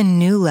 Shop the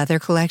new leather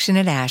collection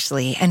at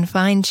Ashley and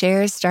find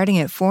chairs starting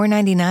at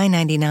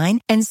 $499.99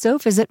 and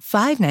sofas at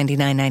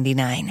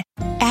 $599.99.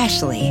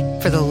 Ashley,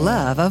 for the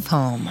love of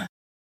home.